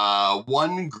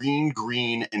 1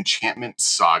 green enchantment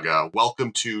saga.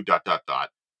 Welcome to ...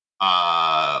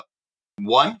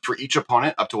 1 for each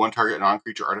opponent, up to 1 target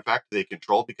non-creature artifact they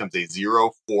control becomes a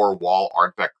 0/4 wall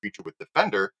artifact creature with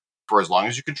defender for as long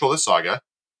as you control this saga.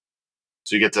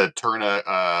 So you get to turn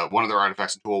one of their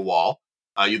artifacts into a wall.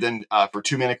 You then, for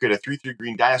 2 mana, create a 3/3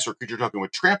 green dinosaur creature token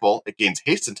with trample. It gains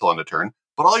haste until end of turn,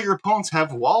 but all your opponents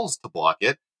have walls to block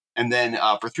it. And then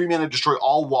for 3 mana, destroy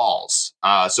all walls.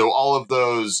 So all of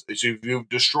those, so you've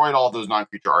destroyed all those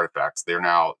non-creature artifacts. They're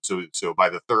now, so by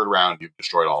the 3rd round, you've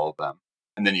destroyed all of them.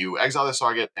 And then you exile the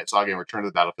saga and return to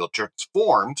the battlefield,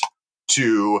 transformed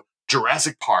to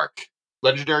Jurassic Park,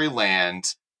 legendary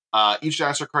land. Each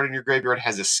dinosaur card in your graveyard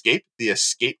has escape. The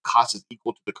escape cost is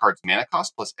equal to the card's mana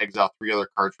cost, plus exile 3 other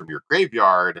cards from your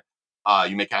graveyard.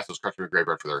 You may cast those cards from your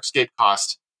graveyard for their escape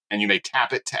cost, and you may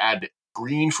tap it to add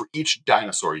green for each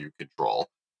dinosaur you control.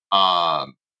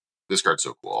 This card's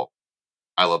so cool.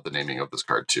 I love the naming of this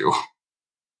card too.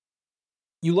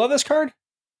 You love this card?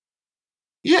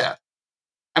 Yeah.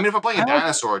 I mean, if I'm playing a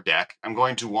dinosaur deck, I'm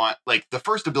going to want, the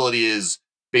first ability is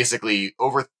basically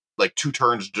over 2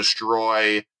 turns,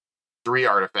 destroy 3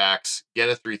 artifacts, get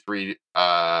a 3/3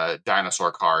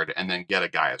 dinosaur card, and then get a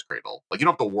Gaia's Cradle. Like, you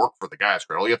don't have to work for the Gaia's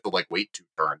Cradle. You have to like wait 2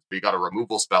 turns, but you got a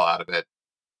removal spell out of it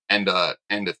and a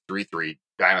 3/3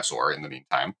 dinosaur in the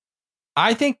meantime.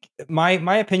 I think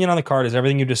my opinion on the card is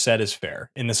everything you just said is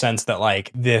fair in the sense that like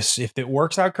this, if it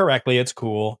works out correctly, it's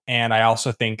cool. And I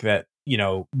also think that, you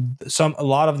know, a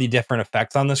lot of the different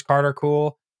effects on this card are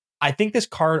cool. I think this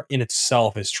card in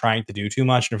itself is trying to do too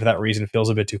much, and for that reason, it feels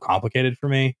a bit too complicated for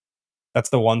me. That's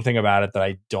the one thing about it that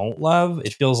I don't love.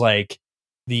 It feels like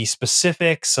the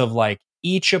specifics of like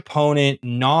each opponent,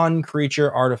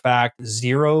 non-creature artifact,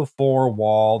 0/4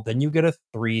 wall, then you get a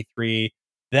 3/3,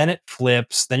 then it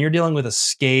flips, then you're dealing with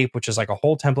escape, which is like a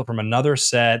whole template from another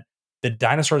set. The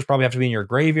dinosaurs probably have to be in your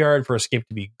graveyard for escape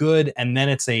to be good, and then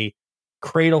it's a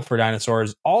cradle for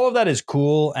dinosaurs. All of that is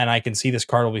cool, and I can see this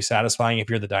card will be satisfying if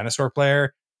you're the dinosaur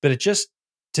player, but it just,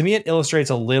 to me, it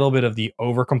illustrates a little bit of the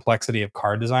over complexity of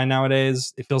card design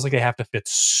nowadays. It feels like they have to fit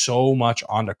so much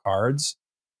onto cards.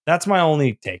 That's my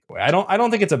only takeaway. I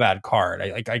don't think it's a bad card.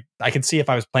 I can see if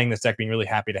I was playing this deck being really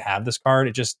happy to have this card.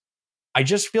 I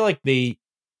just feel like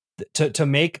to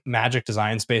make Magic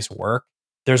design space work,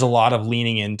 there's a lot of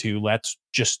leaning into let's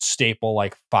just staple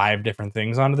like 5 different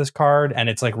things onto this card, and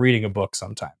it's like reading a book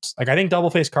sometimes. Like, I think double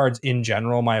face cards in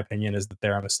general, my opinion is that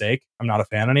they're a mistake. I'm not a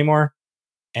fan anymore.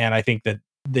 And I think that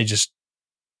this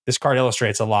card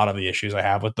illustrates a lot of the issues I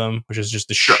have with them, which is just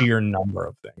the sheer number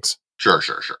of things. Sure.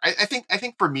 I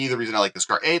think for me, the reason I like this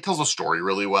card, it tells a story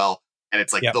really well. And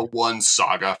it's like the one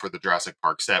saga for the Jurassic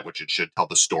Park set, which it should tell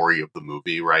the story of the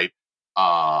movie, right?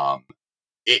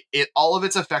 It all of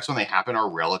its effects when they happen are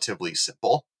relatively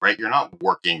simple, right? You're not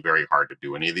working very hard to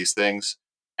do any of these things.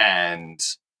 And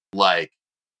like,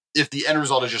 if the end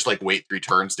result is just like wait 3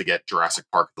 turns to get Jurassic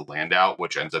Park the land out,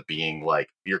 which ends up being like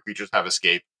your creatures have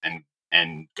escaped and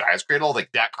Gaia's Cradle,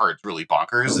 like that card's really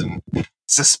bonkers. And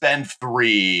suspend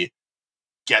 3,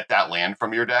 get that land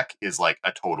from your deck is like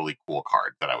a totally cool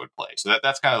card that I would play. So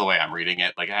that's kind of the way I'm reading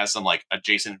it. Like, it has some like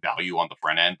adjacent value on the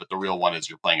front end, but the real one is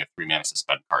you're playing a 3-mana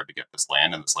suspend card to get this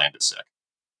land, and this land is sick.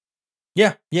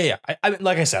 Yeah. I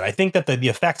like I said, I think that the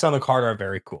effects on the card are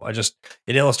very cool.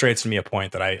 It illustrates to me a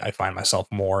point that I find myself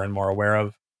more and more aware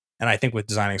of. And I think with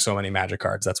designing so many Magic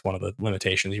cards, that's one of the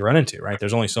limitations you run into, right?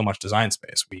 There's only so much design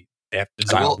space. They have to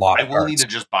design a lot of I will cards. need to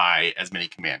just buy as many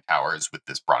command towers with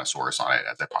this Brontosaurus on it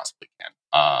as I possibly can.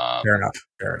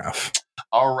 Fair enough.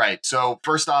 All right. So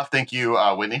first off, thank you,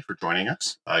 Whitney, for joining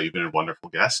us. You've been a wonderful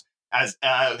guest. As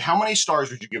how many stars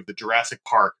would you give the Jurassic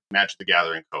Park Magic the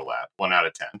Gathering collab? 1 out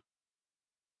of 10.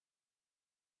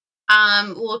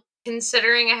 Well,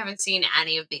 considering I haven't seen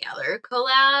any of the other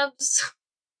collabs.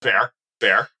 Fair.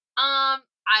 I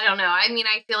don't know. I mean,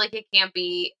 I feel like it can't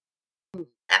be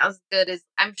as good as,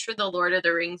 I'm sure the Lord of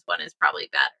the Rings one is probably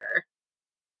better.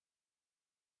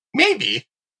 Maybe.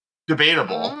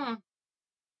 Debatable.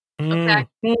 Okay.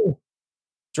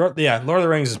 Yeah, Lord of the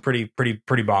Rings is pretty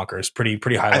bonkers,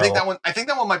 pretty high level. I think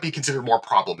that one might be considered more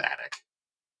problematic.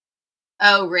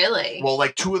 Oh, really? Well,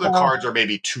 like 2 of the cards are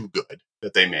maybe too good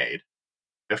that they made,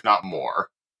 if not more.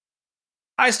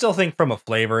 I still think from a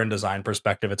flavor and design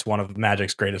perspective, it's one of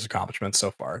Magic's greatest accomplishments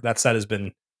so far. That set is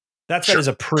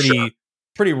a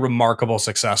pretty remarkable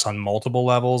success on multiple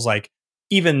levels. Like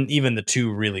even the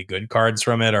 2 really good cards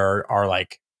from it are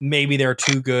like, maybe they're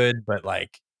too good, but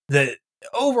like the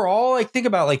overall, like think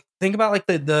about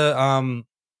the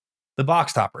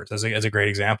box toppers as a great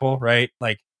example, right?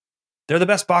 Like, they're the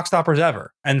best box toppers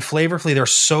ever, and flavorfully they're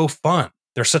so fun.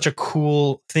 They're such a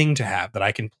cool thing to have that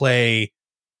I can play.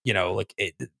 You know, like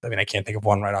I mean, I can't think of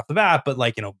one right off the bat, but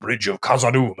like, you know, Bridge of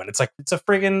Khazad-dûm, and it's like it's a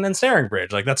friggin' ensnaring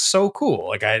bridge. Like, that's so cool.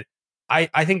 Like,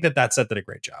 I think that set did a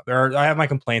great job. I have my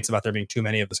complaints about there being too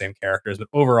many of the same characters, but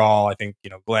overall, I think, you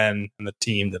know, Glenn and the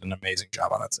team did an amazing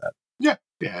job on that set. Yeah.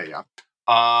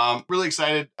 Really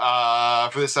excited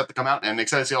for this set to come out, and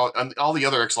excited to see all the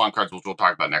other Ixalan cards, which we'll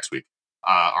talk about next week,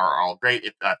 are all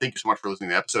great. Thank you so much for listening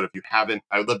to the episode. If you haven't,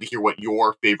 I would love to hear what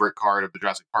your favorite card of the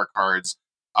Jurassic Park cards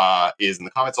is in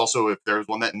the comments. Also, if there's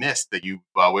one that missed that you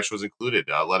wish was included,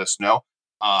 let us know.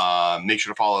 Make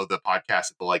sure to follow the podcast,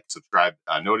 hit the like, subscribe,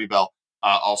 noti bell.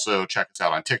 Also, check us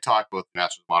out on TikTok. Both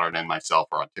Masters of Modern and myself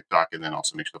are on TikTok, and then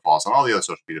also make sure to follow us on all the other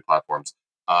social media platforms.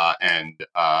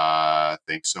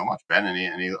 Thanks so much, Ben.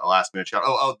 Any last minute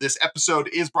shout? This episode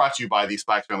is brought to you by the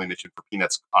Spikes Family Mission for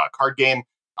Peanuts card game.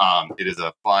 It is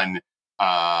a fun,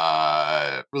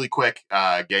 really quick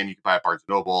game you can buy at Barnes &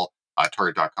 Noble,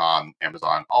 Target.com,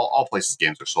 Amazon, all places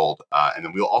games are sold. And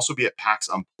then we'll also be at PAX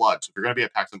Unplugged. So if you're going to be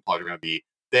at PAX Unplugged, you're going to be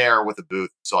there with a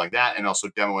booth selling that, and also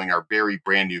demoing our very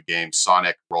brand new game,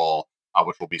 Sonic Roll,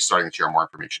 which will be starting to share more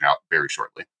information out very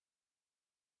shortly.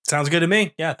 Sounds good to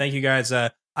me. Yeah, thank you guys.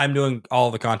 I'm doing all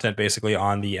the content basically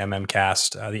on the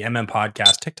MMcast, the MM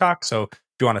Podcast TikTok. So if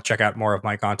you want to check out more of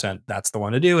my content, that's the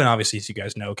one to do. And obviously, as you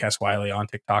guys know, Kes Wiley on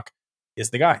TikTok is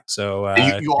the guy. So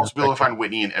you also be able to find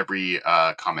Whitney in every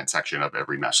comment section of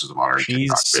every Masters of Modern She's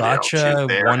TikTok video.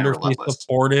 such a wonderfully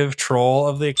supportive troll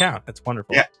of the account. That's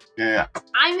wonderful. Yeah.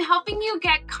 I'm helping you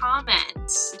get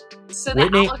comments. So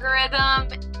Whitney, the algorithm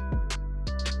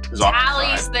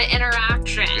tallies the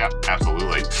interaction. Yeah,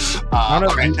 absolutely.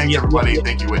 Okay, thanks everybody.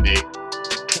 Thank you, Whitney.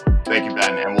 Thank you,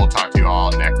 Ben. And we'll talk to you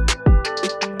all next week.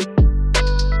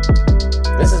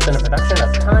 This has been a production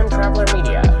of Time Traveler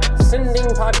Media, sending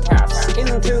podcasts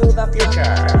into the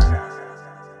future.